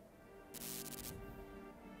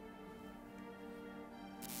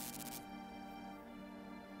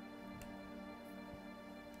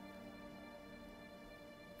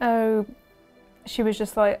 Oh, she was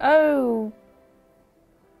just like, oh.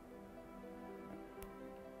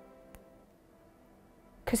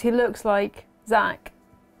 Because he looks like ZACK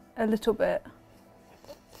a little bit.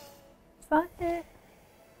 Is that it?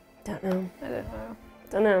 Don't know. I don't know.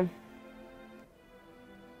 Don't know.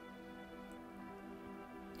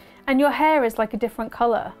 And your hair is like a different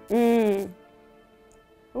colour. Oh.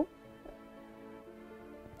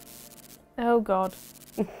 Oh god.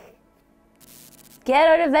 Get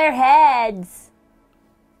out of their heads!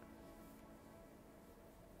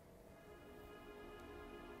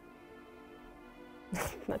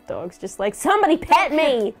 That dog's just like, somebody pet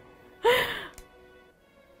me!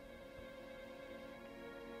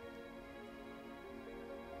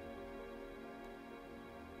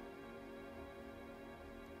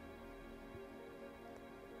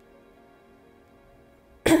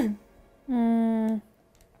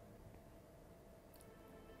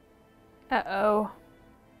 Uh-oh.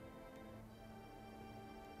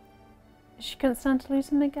 She couldn't stand to lose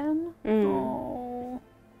him again? Oh.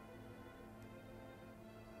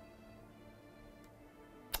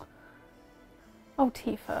 Oh,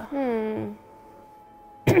 Tifa.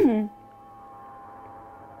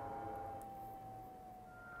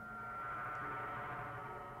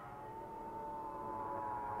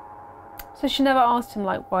 So she never asked him,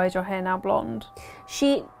 like, why is your hair now blonde?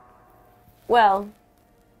 She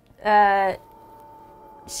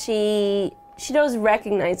does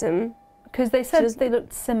recognize him. Because they said they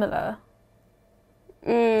looked similar.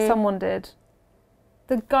 Someone did.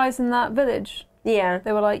 The guys in that village. Yeah.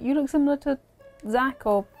 They were like, you look similar to ZACK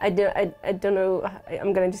or... I don't know.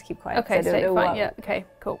 I'm going to just keep quiet. Okay, I don't know fine. what. Yeah, okay,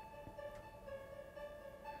 cool.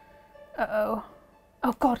 Uh-oh.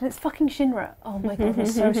 Oh god, and it's fucking Shinra. Oh my god, we're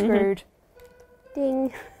so screwed.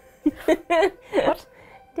 Ding. What?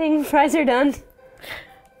 Ding, fries are done.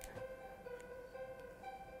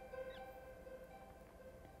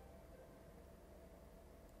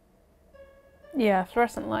 Yeah,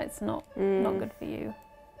 fluorescent light's not good for you.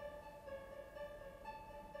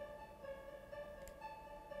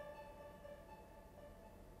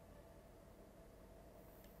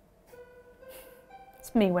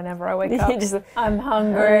 It's me whenever I wake up. I'm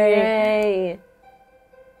hungry. Hooray.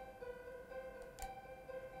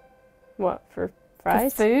 What, for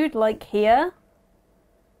fries? For food, like here.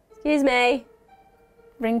 Excuse me.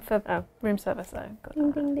 Ring for room service though. Got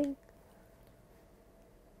Ding, that. ding, ding.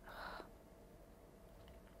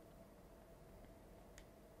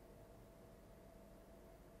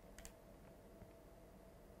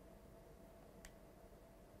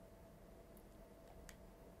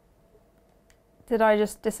 Did I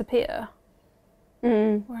just disappear?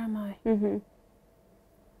 Mm. Where am I? Mm-hmm.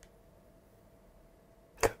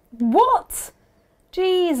 What?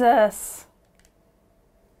 Jesus.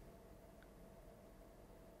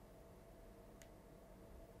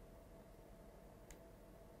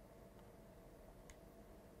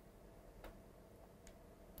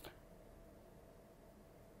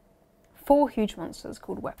 Four huge monsters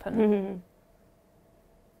called Weapon. Mm-hmm.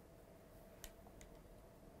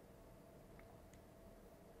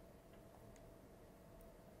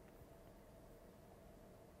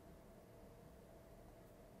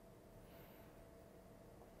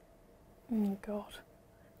 Oh God.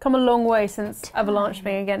 Come a long way since Avalanche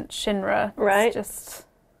being against Shinra. Right. It's just...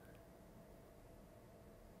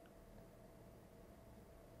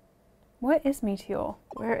 Where is Meteor?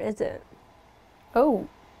 Where is it? Oh.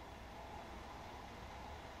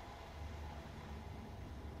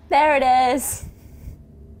 There it is.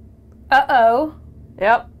 Uh-oh.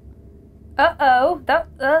 Yep. Uh-oh.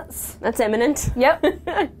 That's... imminent. Yep.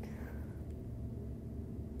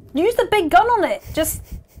 Use the big gun on it. Just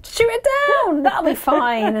shoot it down. That'll be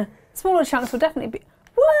fine. Smaller chunks will definitely be...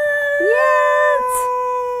 What?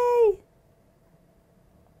 Yay!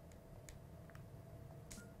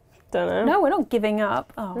 Don't know. No, we're not giving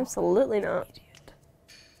up. Oh, Absolutely not. idiot.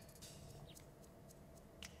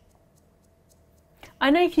 I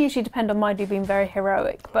know you can usually depend on my dude being very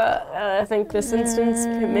heroic, but... I think this instance,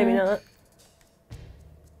 maybe not.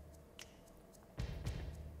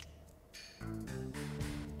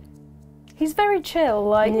 He's very chill,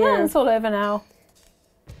 like, yeah, it's all over now.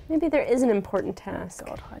 Maybe there is an important task.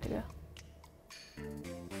 God, Heidegger.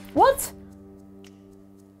 What?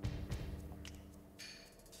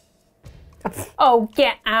 Oh,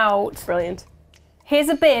 get out. Brilliant. Here's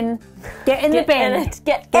a bin. Get in the bin.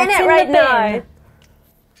 Get in it right the now. bin.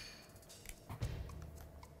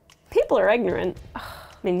 People are ignorant. I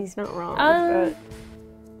mean, he's not wrong,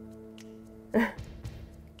 but...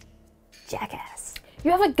 Jackass. You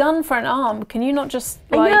have a gun for an arm. Can you not just,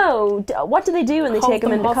 like... I know. What do they do when they hold take him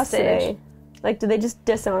them into hostage? custody? Like, do they just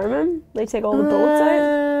disarm him? They take all the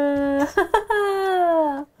bullets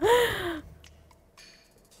out?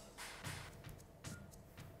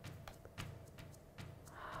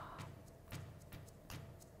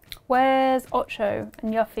 Where's Ocho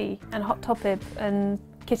and Yuffie and Hot Topib and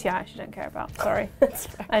Kitty? I actually don't care about. Sorry. That's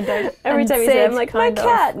fair. I don't. Every And time you say it, I'm Sid, like, my kind of.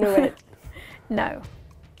 cat! No, wait. No.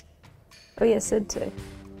 Oh yeah, Sid too.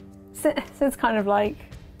 Sid's kind of like...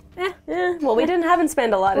 Yeah, well, we haven't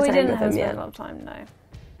spent a lot of We time didn't with have him spent yet. a lot of time, no.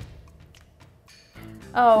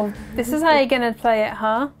 Oh, this is how you're going to play it,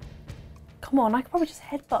 huh? Come on, I could probably just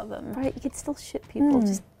headbutt them. Right, you could still shit people.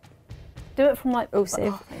 Just Do it from like... oh,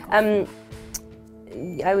 save. thank God.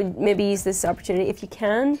 I would maybe use this opportunity, if you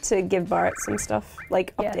can, to give Barrett some stuff,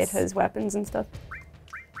 like update Yes. his weapons and stuff.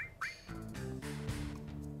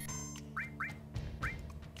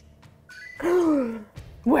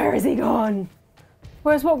 Where is he gone?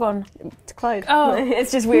 Where's what gone? It's Clyde. Oh.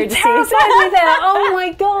 It's just weird to see. Terrified me there! Oh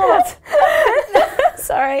my God!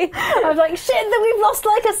 Sorry. I was like, shit, that we've lost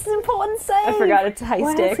like an important save! I forgot it's high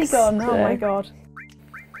Where stakes. has he gone? Oh today. my God.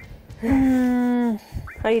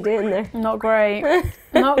 How you doing there? Not great.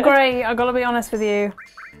 Not great, I gotta be honest with you.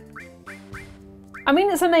 I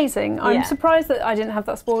mean, it's amazing. I'm Yeah. surprised that I didn't have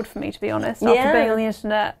that spoiled for me, to be honest, after Yeah. being on the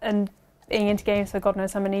internet and being into games for God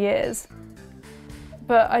knows how many years.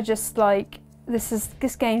 But I just like,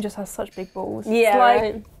 this game just has such big balls. Yeah, It's like,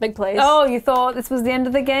 right. Big place. oh, you thought this was the end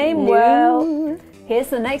of the game? No. Well, here's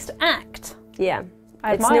the next act. Yeah.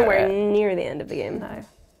 I It's admire nowhere it. near the end of the game. No.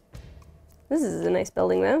 This is a nice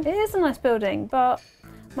building, though. It is a nice building, but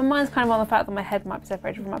my mind's kind of on the fact that my head might be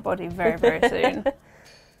separated from my body very, very soon.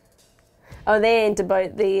 Oh, they ain't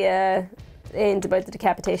about the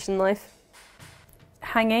decapitation life.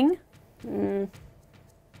 Hanging. Mm.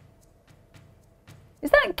 Is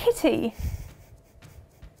that Kitty?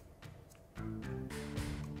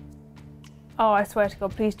 Oh, I swear to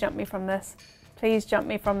God, please jump me from this. Please jump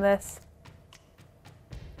me from this.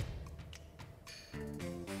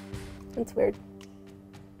 That's weird.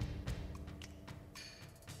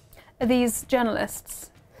 Are these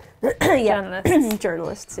journalists? Yeah.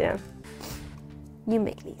 Journalists, yeah. You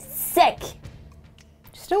make me sick!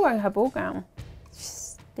 She's still wearing her ball gown.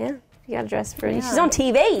 Yeah, you gotta dress for it. Yeah. She's on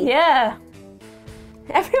TV! Yeah.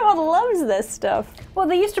 Everyone loves this stuff. Well,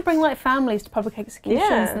 they used to bring like families to public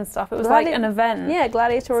executions and stuff. It was like an event. Yeah,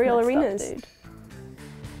 gladiatorial arenas. Stuff, dude.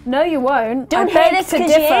 No, you won't. Don't hate us because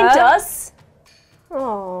you ain't us.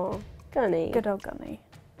 Oh, Gunny. Good old Gunny.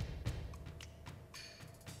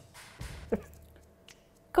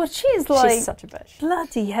 God, she is like... She's such a bitch.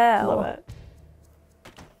 Bloody hell. Love it.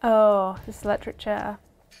 Oh, this electric chair.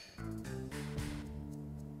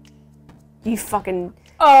 You fucking...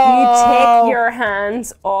 Oh. You take your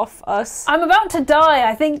hands off us. I'm about to die.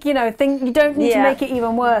 I think, you don't need to make it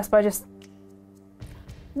even worse by just...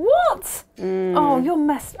 What? Oh, you're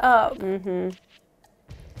messed up. Mm-hmm.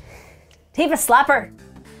 Tifa, slap her.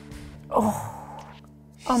 Oh.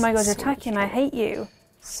 Oh my god, you're attacking. I hate you.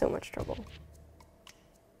 So much trouble.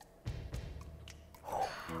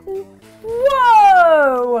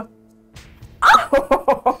 Whoa!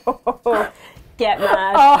 Oh. Get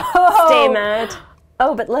mad. Oh. Stay mad.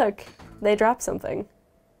 Oh, but look. They dropped something.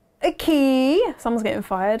 A key. Someone's getting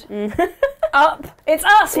fired. Up. It's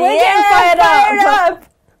us. We're getting fired up.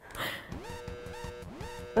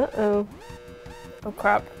 Uh-oh. Oh,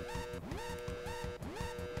 crap.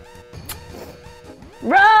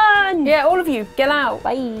 Run! Yeah, all of you, get out.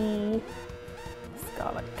 Bye.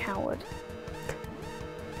 Scarlet coward.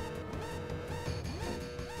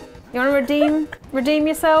 You want to redeem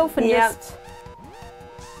yourself and just...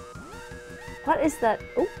 What is that?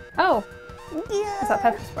 Oh. Oh. Yeah. Is that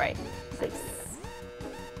pepper spray? Nice.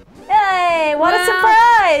 Hey, what a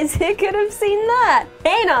surprise! Who could have seen that?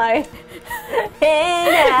 Hey now. Hey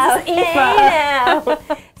now. Hey now.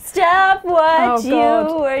 Stop what you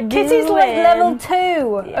were doing. Kitty's like level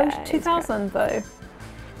 2. Yeah, oh, 2000 though.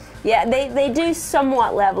 Yeah, they do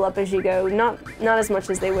somewhat level up as you go. Not as much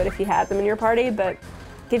as they would if you had them in your party, but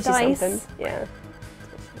gives you something. Yeah.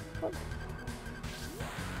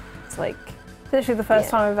 It's like... It's literally the first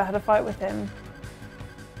time I've ever had a fight with him.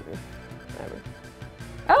 Whatever.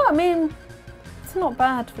 Oh, I mean, it's not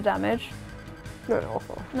bad for damage. Not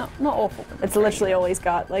awful. Not awful. It's literally all he's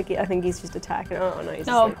got. Like, I think he's just attacking. Oh, no, he's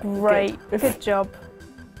just like, great. Good job.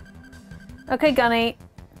 Okay, Gunny.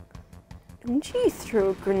 Don't you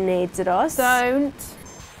throw grenades at us? Don't.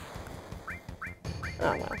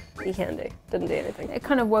 Oh, well. You can do. Didn't do anything. It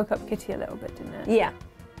kind of woke up Kitty a little bit, didn't it? Yeah.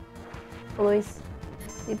 Although he's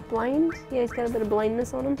blind? Yeah, he's got a bit of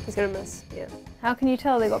blindness on him. He's gonna miss. Yeah. How can you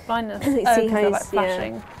tell they got blindness? See how he's like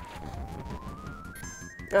flashing. Yeah.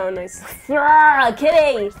 Oh, nice.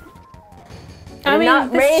 Kitty! I mean,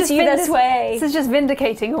 not raise you this way. This is just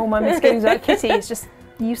vindicating all my misgivings about Kitty. It's just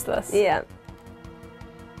useless. Yeah.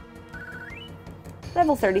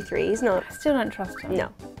 Level 33. He's not. I still don't trust him. No.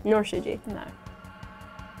 Nor should you. No.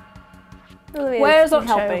 Where's Ocho?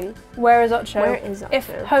 Helping. Where is Ocho? Where is Ocho? If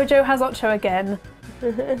Hojo has Ocho again.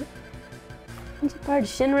 Part of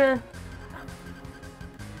Shinra.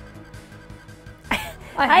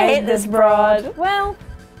 I hate this broad. Well,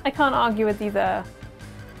 I can't argue with you there.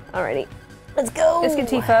 Alrighty. Let's go! Let's get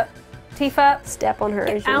Tifa. Tifa. Step on her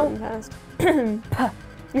as you run past.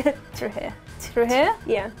 Through here. Through here?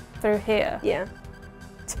 Yeah. Through here. Yeah.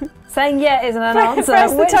 Saying yeah isn't an answer.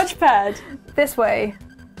 Press the touchpad. This way.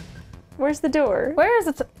 Where's the door? Where is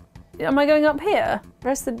it? Am I going up here?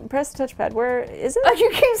 Press the touchpad. Where is it? Oh, you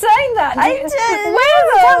keep saying that. I did. Where's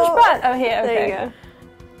the touchpad? Oh, here. Okay. There you go.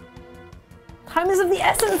 Time is of the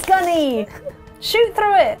essence, Gunny. Shoot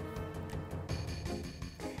through it.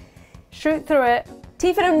 Shoot through it.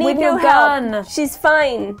 Tifa don't need with no your help. gun. She's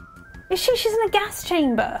fine. Is she? She's in a gas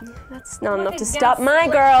chamber. That's not enough to stop my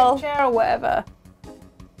girl. Chair or whatever.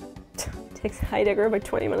 Takes Heidegger about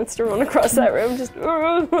 20 minutes to run across that room. Just.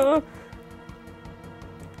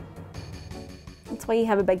 That's why you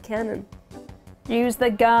have a big cannon. Use the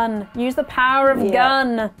gun. Use the power of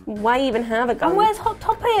gun. Why even have a gun? And where's Hot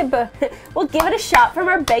Topic? We'll give it a shot from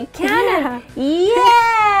our big cannon.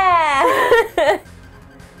 Yeah!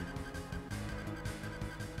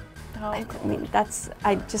 I mean,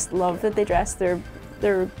 I just love that they dress their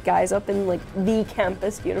guys up in like the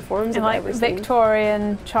campus uniforms. In like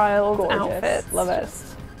Victorian child outfits. Love it.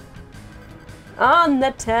 On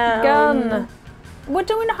the town. Gun. What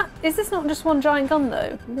do we not? Is this not just one giant gun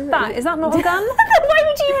though? Is that not a gun? Why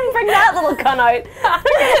would you even bring that little gun out?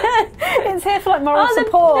 It's here for like moral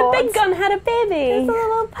support. The big gun had a baby. It's a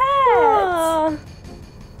little pet. Aww.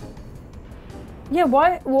 Yeah.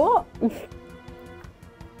 Why? What?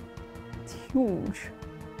 It's huge.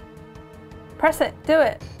 Press it. Do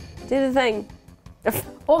it. Do the thing.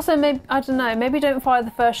 Also, maybe, I don't know, maybe don't fire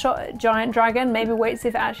the first shot at Giant Dragon. Maybe wait to see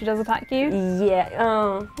if it actually does attack you. Yeah.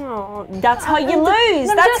 Oh. That's how you lose.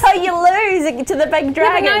 That's how you lose to the big dragon.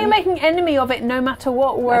 Yeah, but now you're making enemy of it no matter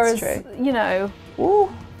what. Whereas, That's true. you know. Ooh.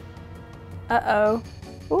 Uh-oh.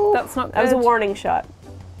 Ooh. That's not good. That was a warning shot.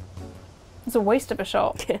 It's a waste of a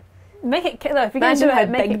shot. Make it though. If you're Imagine going to do how it,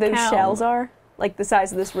 make big it those count. shells are. Like the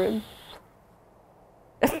size of this room.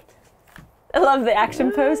 I love the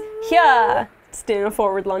action pose. Yeah. Just doing a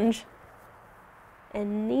forward lunge.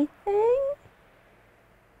 Anything?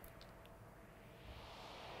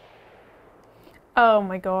 Oh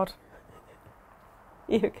my god.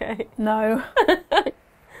 You okay? No. It's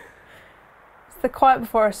the quiet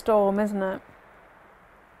before a storm, isn't it?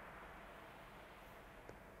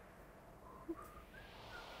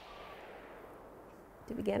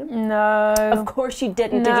 Did we get him? No. Of course you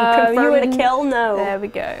didn't. No, Did you confirm wouldn't. the kill? No. There we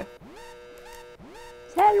go.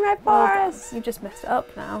 He's heading right for us. You just messed it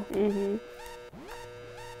up now. Mm-hmm.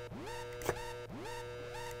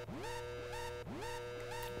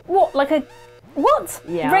 What? Like a... What?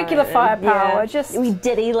 Yeah. Regular firepower. Yeah. Just... We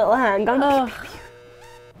diddy little handgun.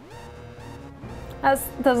 That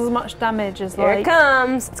does as much damage as Here like... it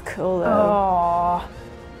comes. It's cool though. Oh.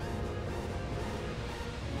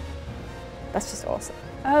 That's just awesome.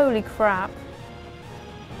 Holy crap.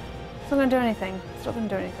 It's not going to do anything. It's not going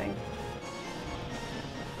to do anything.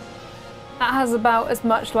 That has about as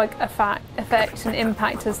much like effect and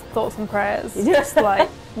impact as Thoughts and Prayers. Just like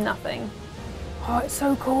nothing. Oh, it's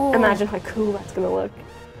so cool. Imagine how cool that's going to look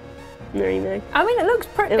in the remake. I mean, it looks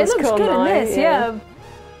pretty. It looks cool good now, in this, yeah.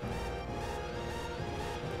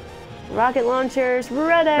 Rocket launchers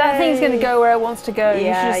ready. That thing's going to go where it wants to go. Yeah,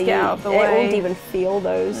 you should just get out of the way. It won't even feel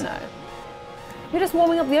those. No. You're just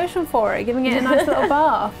warming up the ocean for it, giving it a nice little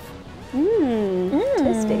bath.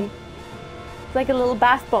 Tasty. It's like a little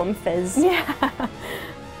bath bomb fizz. Yeah.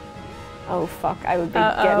 Oh fuck, I would be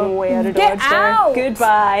getting way out of Get dodge out! there.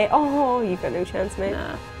 Goodbye. Oh, you've got no chance, mate.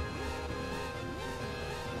 Nah.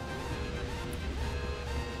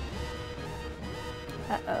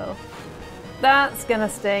 Uh-oh. That's gonna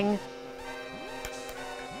sting.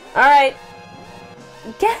 Alright.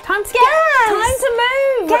 Time to Gasp! Time to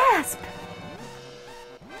move! Gasp!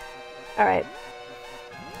 Alright.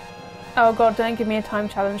 Oh god, don't give me a time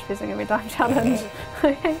challenge, please don't give me a time challenge.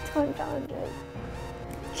 I hate time challenges.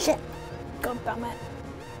 Shit. God damn it.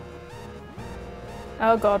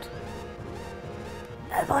 Oh god.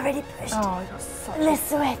 I've already pushed. Oh, you're such the a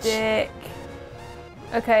switch. dick.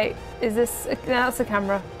 Okay, is this... that's the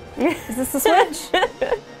camera. Is this the switch?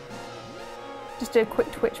 Just do a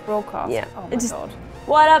quick Twitch broadcast. Yeah. Oh my god.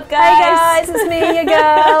 What up, guys? Hey guys, it's me, your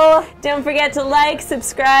girl. Don't forget to like,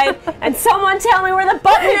 subscribe, and someone tell me where the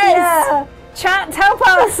button is! Yeah. Chat, help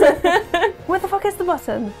us! Where the fuck is the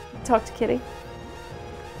button? Talk to Kitty.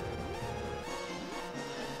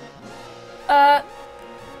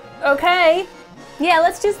 Okay. Yeah,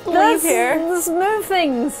 let's just leave here. Let's move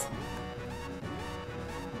things.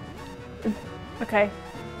 Okay.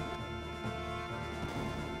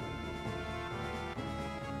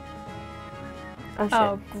 Oh shit.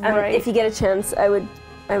 Oh, great. If you get a chance, I would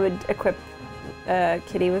equip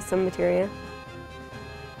Kitty with some materia.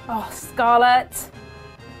 Oh, Scarlet.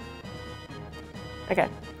 Okay.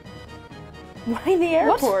 Why the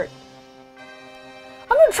airport?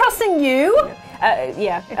 I'm not trusting you.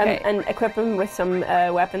 Yeah. Okay. And equip him with some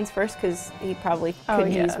weapons first, because he probably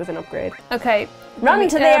could use with an upgrade. Okay. Run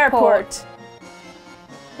to the airport.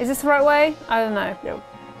 Is this the right way? I don't know. No.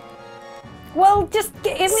 Well, just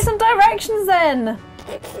give me some directions then.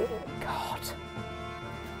 God.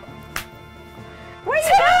 Where are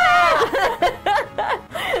you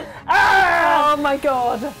going? Oh my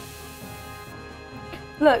god.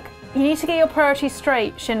 Look, you need to get your priorities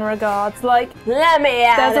straight, Shin regards. Like, let me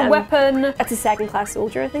at there's him. a weapon. That's a second-class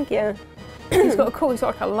soldier, I think. Yeah. He's got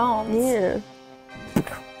like a lance. Yeah.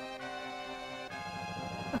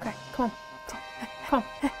 Okay, come on. Come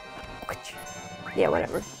on. Yeah,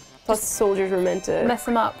 whatever. Plus, soldiers were meant to Mess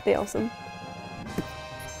him up. be awesome.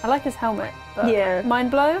 I like his helmet, but Yeah.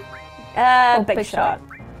 mind blow? Big shot.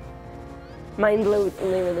 Mind blow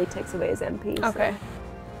only really takes away his MP. So. Okay.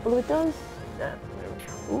 Although it does. Nah,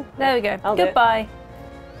 whatever. Ooh. There we go. I'll do it. Goodbye.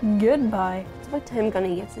 Goodbye. It's about time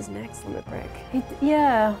Gunny gets his next limit break.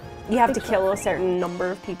 Yeah. You have to kill a certain number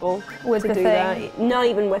of people With to the do thing. that. Not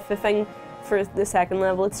even with the thing for the second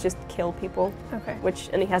level, it's just kill people. Okay.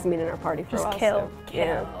 And he hasn't been in our party for Just a while. kill. So, Kill.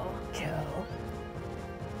 Yeah. Kill.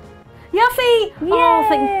 Yuffie! Oh, Yay!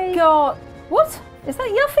 thank God. What? Is that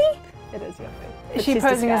Yuffie? It is Yuffie. Is she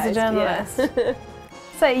posing as a journalist? Yeah.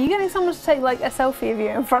 So, are you getting someone to take like a selfie of you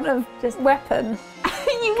in front of Just weapon?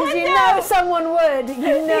 You would you know someone would.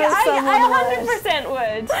 You know someone would. I 100%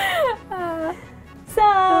 would. So.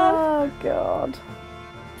 Oh god.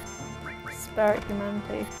 Spirit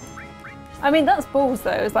humanity. I mean, that's balls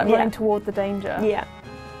though. It's like running toward the danger. Yeah.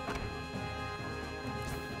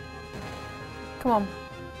 Come on.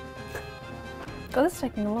 God, this is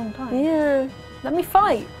taking a long time. Yeah. Let me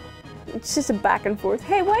fight. It's just a back and forth.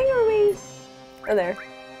 Hey, why are we? Oh, there.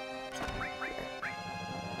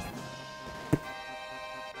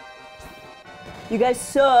 You guys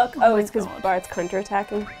suck. Oh, it's because Bart's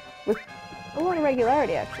counterattacking with a lot of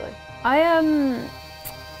regularity, actually.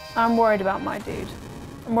 I'm worried about my dude.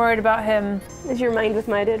 I'm worried about him. Is your mind with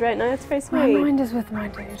my dude right now? It's very sweet. My mind is with my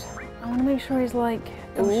dude. I want to make sure he's like,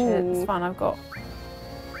 oh shit, it's fine. I've got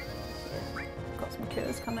some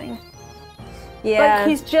cures coming. Yeah. Like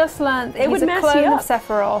he's just learned. He's a clone of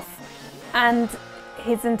Sephiroth, and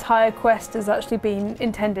his entire quest has actually been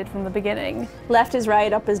intended from the beginning. Left is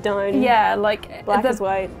right, up is down. Yeah, like black is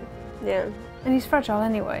white. Yeah. And he's fragile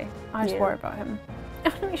anyway. I just worry about him. I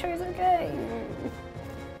want to make sure he's okay.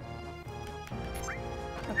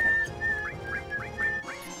 Okay.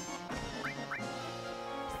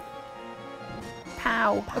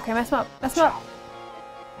 Pow. Okay, mess him up. Mess him up.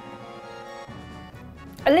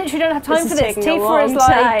 I literally don't have time for this. Tifa is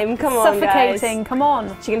like suffocating. Come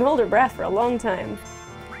on. She can hold her breath for a long time.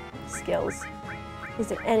 Skills. Is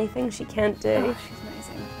there anything she can't do? Oh, she's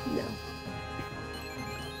amazing. No.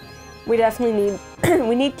 We definitely need.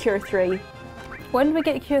 We need Cure 3. When do we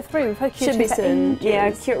get Cure 3? We've had Cure 2 Should be for soon. ages.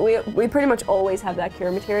 Yeah, Cure. We pretty much always have that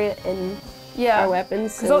Cure materia in our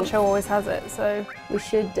weapons. Because Ocho always has it, so we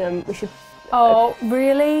should. Oh,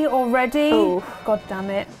 really? Already? Oh, god damn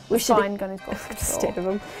it! We should. Fine, Gunny's got the state of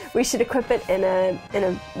them. We should equip it in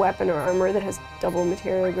a weapon or armor that has double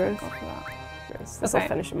materia growth. Yes, this will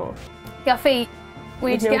finish them off. Guffy,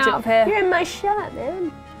 we need to get out of here. You're in my shot,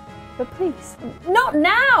 man. But please, not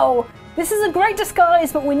now. This is a great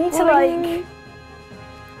disguise, but we need to like.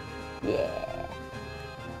 Yeah.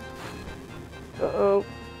 Uh-oh.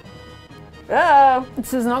 Uh-oh.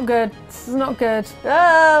 This is not good. This is not good.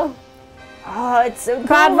 Oh. Oh, it's so cool.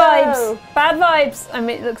 Bad vibes. Bad vibes. I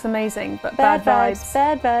mean, it looks amazing, but bad vibes.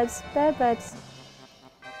 Bad vibes. Bad vibes.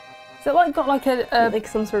 Is it like got like a like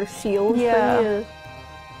some sort of shield? Yeah.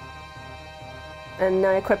 And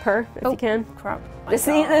now equip her if you can. Crap. This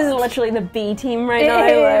is literally the B team right now.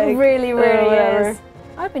 It really, really is.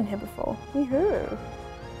 I've been here before. Yeah.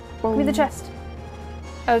 Give me the chest.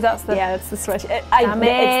 Oh, that's the. Yeah, that's the switch. It's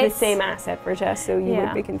the same asset for a chest, so you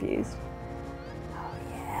wouldn't be confused. Oh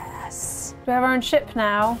yes. Do we have our own ship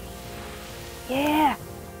now? Yeah.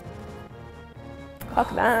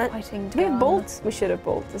 Fuck that. Fighting. Do we have bolts? We should have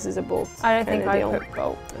bolt. This is a bolt. I don't think I put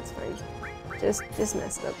bolt. That's fine. Just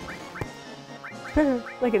mess it up.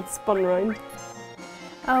 Like it's spun around.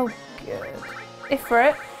 Oh, good. If for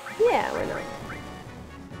it. Yeah, why not?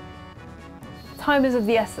 Time is of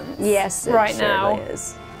the essence. Yes, it right now.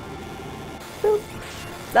 Is. Boop.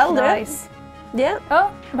 That'll do it. Yeah.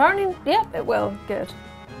 Oh, apparently, yep, it will. Good.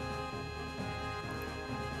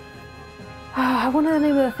 I want to know the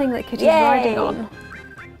name of the thing that Kitty's riding on.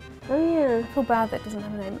 Oh yeah. I feel bad that it doesn't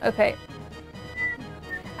have a name. Okay.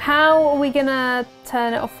 How are we gonna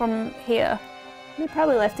turn it off from here? They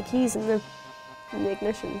probably left the keys in the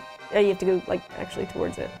ignition. Oh, you have to go like actually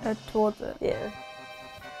towards it. Towards it. Yeah.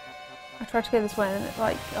 I tried to go this way and it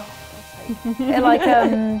like it like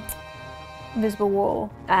invisible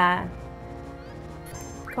wall. Ah.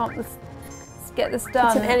 Can't let's get this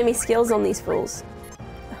done. Put some enemy skills on these fools.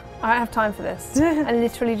 I don't have time for this. I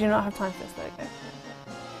literally do not have time for this. There we go.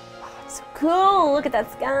 Oh, it's so cool. Look at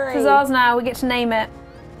that sky. This is ours now. We get to name it.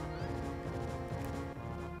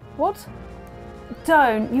 What?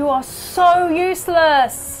 Don't. You are so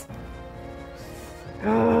useless.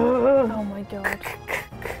 Oh my god.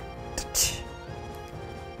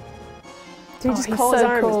 Dude, just call his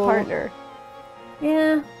arm his partner.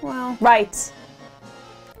 Yeah, well. Right.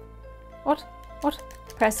 What? What?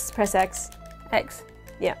 Press X. X.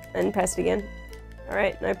 Yeah, and press it again.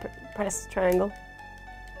 Alright, now press triangle.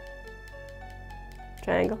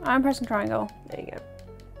 Triangle. I'm pressing triangle. There you go.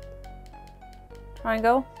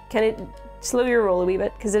 Triangle. Can it slow your roll a wee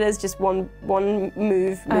bit? Because it is just one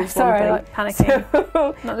move. Sorry, one like panicking.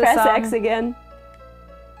 So press X again.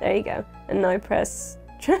 There you go. And now press...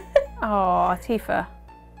 Oh, Tifa.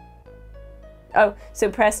 Oh, so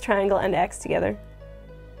press triangle and X together.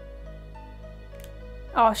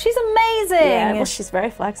 Oh, she's amazing! Yeah, well, she's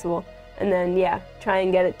very flexible. And then, yeah, try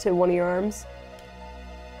and get it to one of your arms.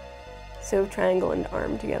 So triangle and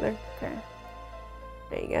arm together. Okay.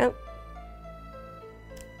 There you go.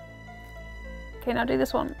 Okay, now do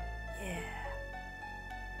this one. Yeah.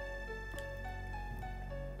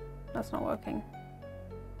 that's not working.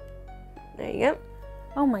 There you go.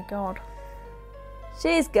 Oh my god.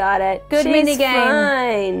 She's got it. Good She's minigame.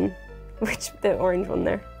 fine. Which, the orange one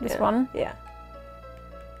there? This one? Yeah.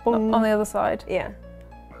 On the other side. Yeah.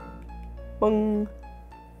 Bung.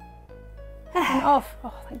 And off.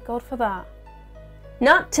 Oh, thank God for that.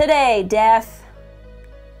 Not today, Death.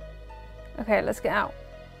 Okay, let's get out.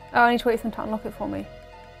 Oh, I need to wait for them to unlock it for me.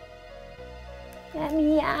 Let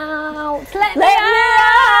me out! Let me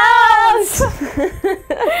out!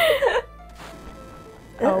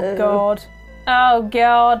 Oh god. Oh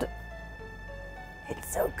god.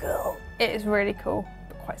 It's so cool. It is really cool,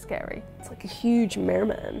 but quite scary. It's like a huge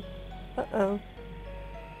merman. Uh-oh.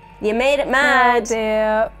 You made it mad! Oh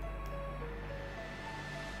dear.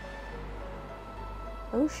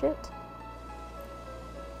 Oh shit.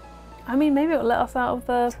 I mean, maybe it'll let us out of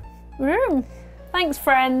the room. Thanks,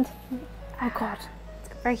 friend. Oh god. It's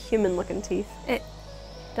got very human looking teeth. It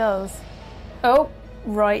does. Oh,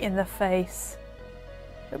 right in the face.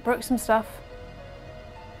 It broke some stuff.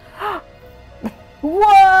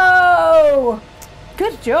 Whoa!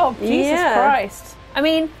 Good job, Jesus Christ. I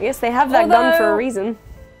mean, yes, they have that gun for a reason.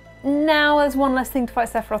 Now there's one less thing to fight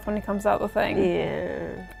Sephiroth when he comes out the thing.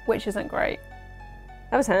 Yeah. Which isn't great.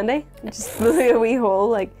 That was handy. Just blew a wee hole,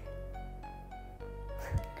 like.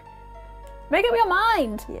 Make up your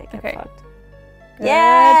mind! Yeah, get okay. fucked.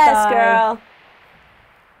 Yes, die. girl!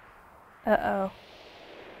 Uh-oh.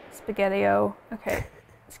 Spaghetti-o. Okay.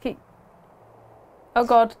 Let's keep... Oh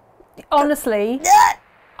god. Honestly,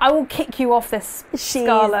 I will kick you off this,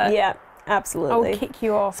 Scarlet. Yeah, absolutely. I will kick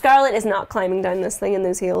you off. Scarlet is not climbing down this thing in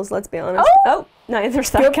those heels, let's be honest. Oh! Neither's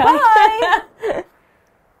that Goodbye!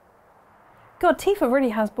 God, Tifa really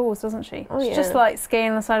has balls, doesn't she? Oh, She's just like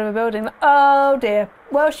scaling the side of a building. Like, oh dear.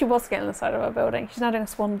 Well, she was scaling the side of a building. She's now doing a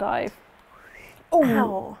swan dive. Oh.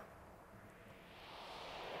 Ow.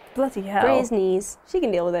 Bloody hell. Raise knees. She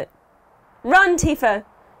can deal with it. Run, Tifa!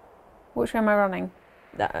 Which way am I running?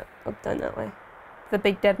 That up, down that way. The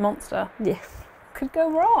big dead monster. Yeah. Could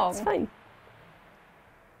go wrong. It's fine.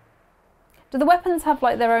 Do the weapons have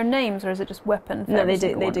like their own names, or is it just weapon? For No, every they do.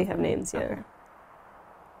 single They one? do have names. Yeah. Okay.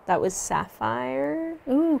 That was Sapphire.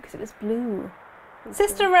 Ooh, because it was blue.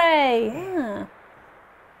 Sister Ray. Yeah.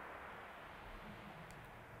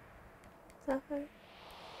 Sapphire.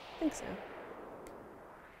 I think so.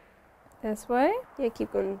 This way. Yeah,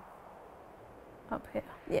 keep going. Up here.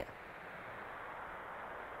 Yeah.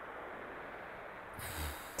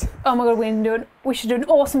 Oh my god, we should do an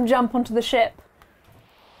awesome jump onto the ship.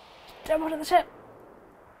 Jump onto the ship.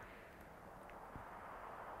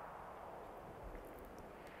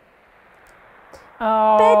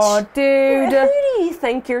 Oh, bitch. dude. Who do you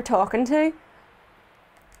think you're talking to?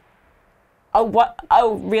 Oh, what?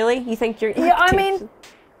 Oh, really? You think you're... Yeah, I mean...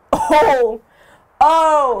 Oh!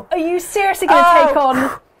 Oh! Are you seriously going to take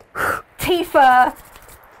on Tifa?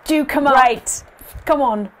 Do come up. Right. Come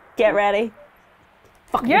on. Get ready.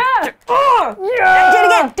 Fucking yeah! Oh! Yeah! Do it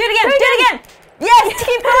again! Do it again! Do it again! Yes!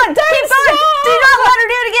 Keep going! Keep going! Do not let her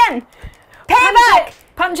do it again! Payback!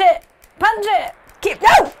 Punch it! Punch it! Keep...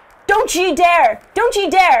 No! Don't you dare! Don't you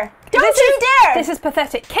dare! Don't you dare! This is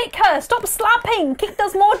pathetic. Kick her! Stop slapping! Kick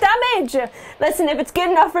does more damage! Listen, if it's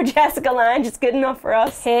good enough for Jessica Lange, it's good enough for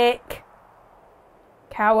us. Kick.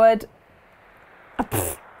 Coward.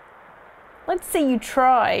 Let's see you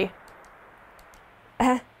try.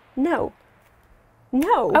 No.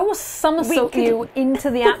 No. I will somersault you into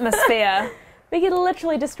the atmosphere. We could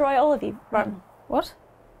literally destroy all of you. Run. What?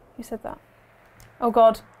 Who said that? Oh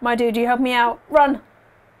god. My dude, you help me out. Run.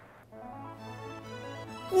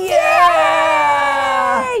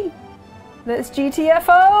 Yeah! Yay! Let's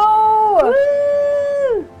GTFO!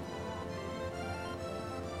 Woo!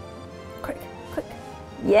 Quick, quick.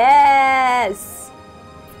 Yes!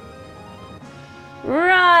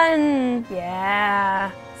 Run!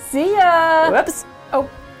 Yeah. See ya! Whoops. Oh,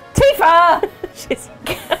 Tifa! She's...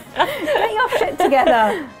 Get your shit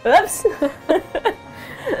together. Whoops.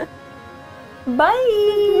 Bye!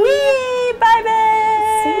 Wee! Bye,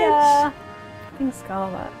 bitch! See ya! Fucking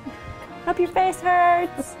Scarlet. Hope your face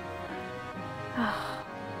hurts.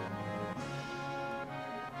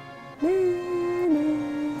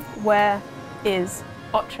 Where is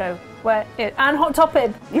Ocho? Where is... And Hot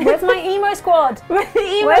Topped! Where's my emo squad? Where's the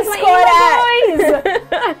emo Where's squad my emo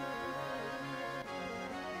boys?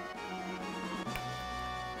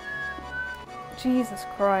 Jesus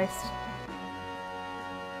Christ.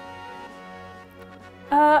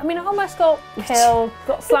 I mean, I almost got killed,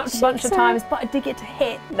 got slapped a bunch of times, but I did get to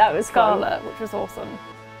hit That was Scarlet, which was awesome.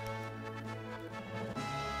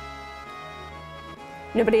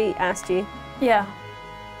 Nobody asked you. Yeah.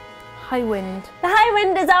 high wind. The high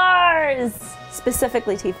wind is ours!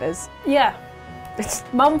 Specifically Tifa's. Yeah.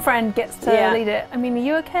 Mum friend gets to lead it. I mean, are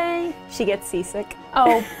you okay? She gets seasick.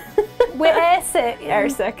 Oh, we're airsick.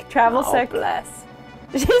 Airsick. Travel sick. Bless.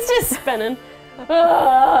 She's just spinning.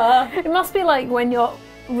 It must be like when you're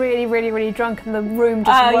really, really, really drunk and the room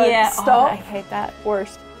just won't stop. Oh, I hate that.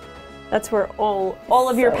 Worst. That's where all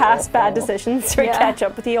of your past bad decisions catch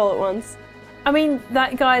up with you all at once. I mean,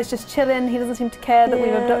 that guy's just chilling. He doesn't seem to care that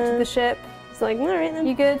we've abducted the ship. It's like, all right then.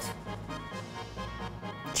 You good?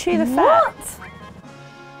 Chew the fat.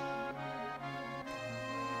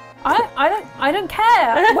 What? I don't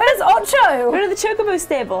care. Where's Ocho? Go to the Chocobo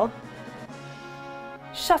stable.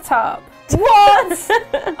 Shut up. What?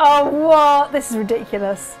 Oh, what? This is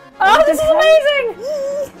ridiculous. Oh, this is amazing!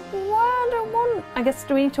 Why I don't want... I guess,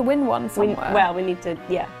 do we need to win one somewhere? We need to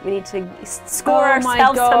score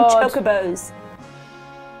ourselves some chocobos.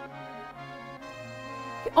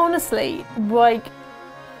 Honestly, like...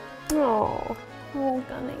 Oh,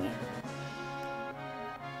 Gunny.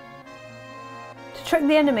 To trick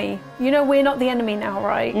the enemy. You know we're not the enemy now,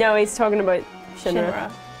 right? No, he's talking about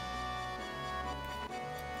Shinra.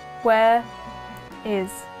 Where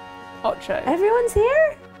is Ocho? Everyone's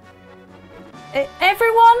here?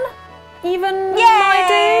 Everyone? Even my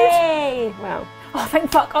dude? Wow. Oh,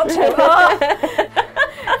 thank fuck, Ocho. Oh.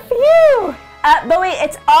 Phew! But wait,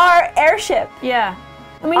 it's our airship. Yeah.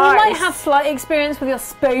 I mean, you might have slight experience with your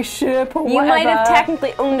spaceship or whatever. You might have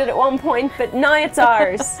technically owned it at one point, but now it's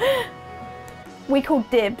ours. We call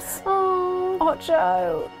dibs. Oh,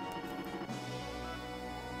 Ocho.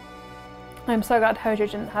 I'm so glad Hojo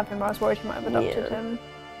didn't have him. I was worried he might have adopted him.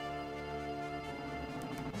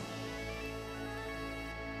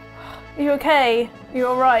 Are you okay? Are you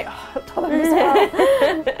alright? Oh, tell them as well.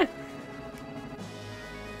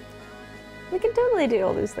 We can totally do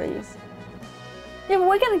all those things. Yeah, but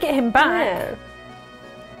we're gonna get him back. Yeah.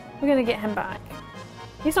 We're gonna get him back.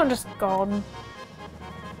 He's not just gone.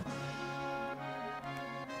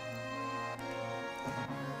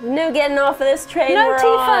 No getting off of this train. No, we're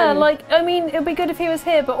Tifa. on. Like, I mean, it'd be good if he was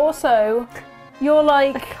here, but also, you're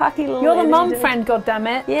like, cocky little you're the lady, mum dude. friend.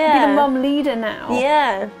 Goddammit. Yeah. You're the mum leader now.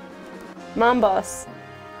 Yeah. Mom boss.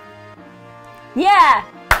 Yeah.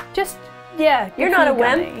 Just you're not a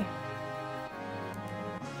wimp. Gunny.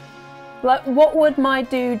 Like, what would my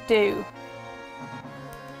dude do?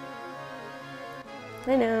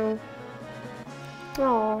 I know.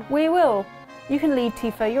 Oh, We will. You can lead,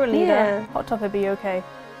 Tifa. You're a leader. Yeah. Hot Top would be okay.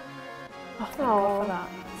 Oh, thank God for that.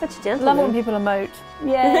 such a gentleman. Love it when people emote.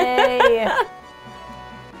 Yay!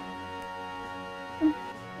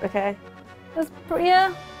 Okay. That's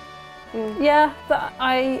yeah. Yeah,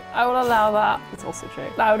 I will allow that. It's also true.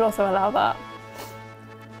 I would also allow that.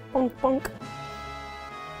 Bonk bonk.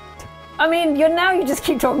 I mean, you just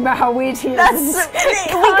keep talking about how weird he is.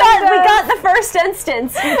 We got the first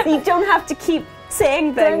instance. You don't have to keep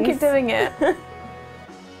saying things. Don't keep doing it. Cheer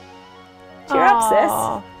up,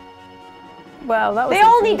 sis. Well, that was. They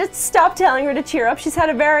all need to stop telling her to cheer up. She's had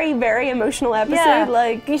a very, very emotional episode. Yeah.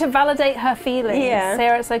 Like, you need to validate her feelings. Yeah. Say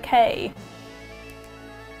her it's okay.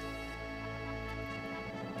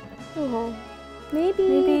 oh, maybe.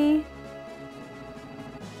 Maybe.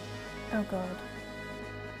 Oh God.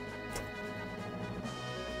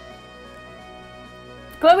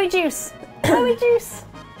 Glowy juice. Glowy juice.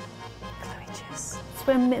 Glowy juice.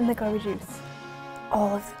 Swim in the glowy juice.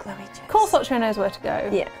 All of the glowy juice. Of course, Ocho knows where to go.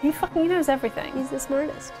 Yeah. He knows everything. He's the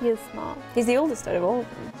smartest. He is smart. He's the oldest out of all of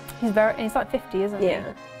them. He's like 50, isn't he?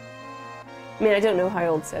 Yeah. I mean, I don't know how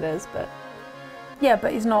old Sid is, but Yeah,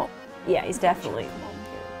 but he's not. yeah, he's definitely.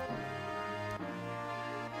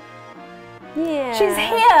 Yeah. She's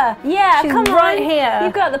here. Yeah, She's come right on. here.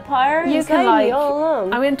 You've got the power. You He's can guiding me like. all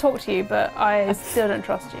along. I'm going to talk to you, but I still don't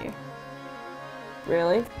trust you.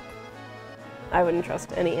 Really? I wouldn't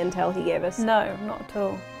trust any intel he gave us. No, not at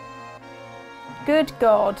all. Good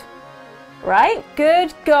God. Right?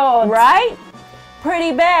 Good God. Right?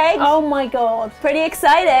 Pretty big. Oh my God. Pretty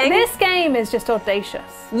exciting. This game is just audacious.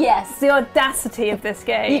 Yes. The audacity of this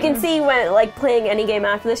game. You can see when, like, playing any game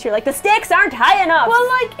after this, you're like, the stakes aren't high enough. Well,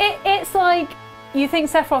 like, it's like, you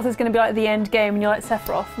think Sephiroth is going to be like the end game, and you're like,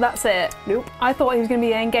 Sephiroth, that's it. Nope. I thought he was going to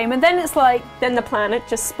be the end game, and then it's like... Then the planet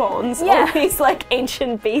just spawns Yeah. all these, like,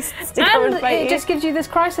 ancient beasts to come and fight it you. just gives you this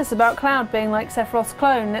crisis about Cloud being like Sephiroth's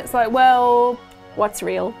clone. It's like, well... What's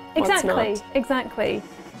real? Exactly, What's not? exactly.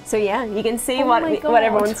 So yeah, you can see Oh what my God. what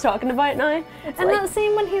everyone's talking about now. It's And like, that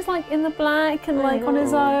scene when he's like in the black and like on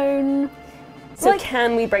his own. So like,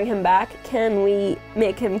 can we bring him back? Can we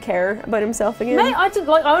make him care about himself again? mate, I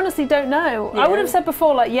honestly don't know. Yeah. I would have said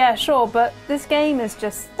before, like, yeah, sure, but this game is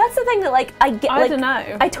just. That's the thing that, like, I get. I like, don't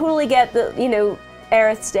know. I totally get that. You know,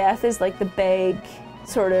 Aerith's death is like the big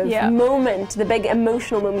sort of moment, the big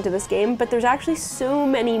emotional moment of this game. But there's actually so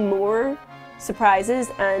many more surprises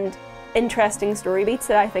and interesting story beats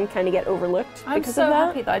that I think kind of get overlooked I'm because so of that.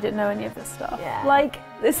 happy that I didn't know any of this stuff. Yeah. Like,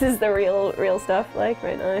 This is the real stuff, like,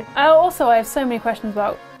 right now. also, I have so many questions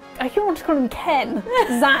about. I keep wanting to call him Ken,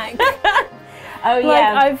 Zach. Oh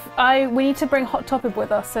yeah. Like, we need to bring Hot Topic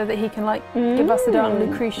with us so that he can like give us the dirt on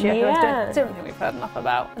Lucretia, who I don't think we've heard enough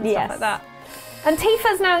about and stuff like that. And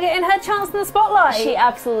Tifa's now getting her chance in the spotlight. She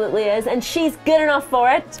absolutely is, and she's good enough for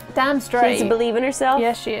it. Damn straight. She's a believe in herself.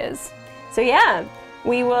 Yes, she is. So yeah,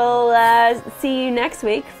 we will see you next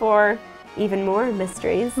week for even more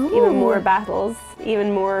mysteries, even more battles,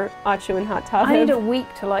 even more Acho and Hot Topic. I need a week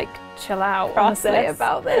to like chill out, Process. honestly,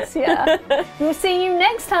 about this. Yeah. We'll see you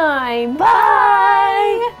next time.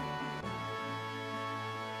 Bye!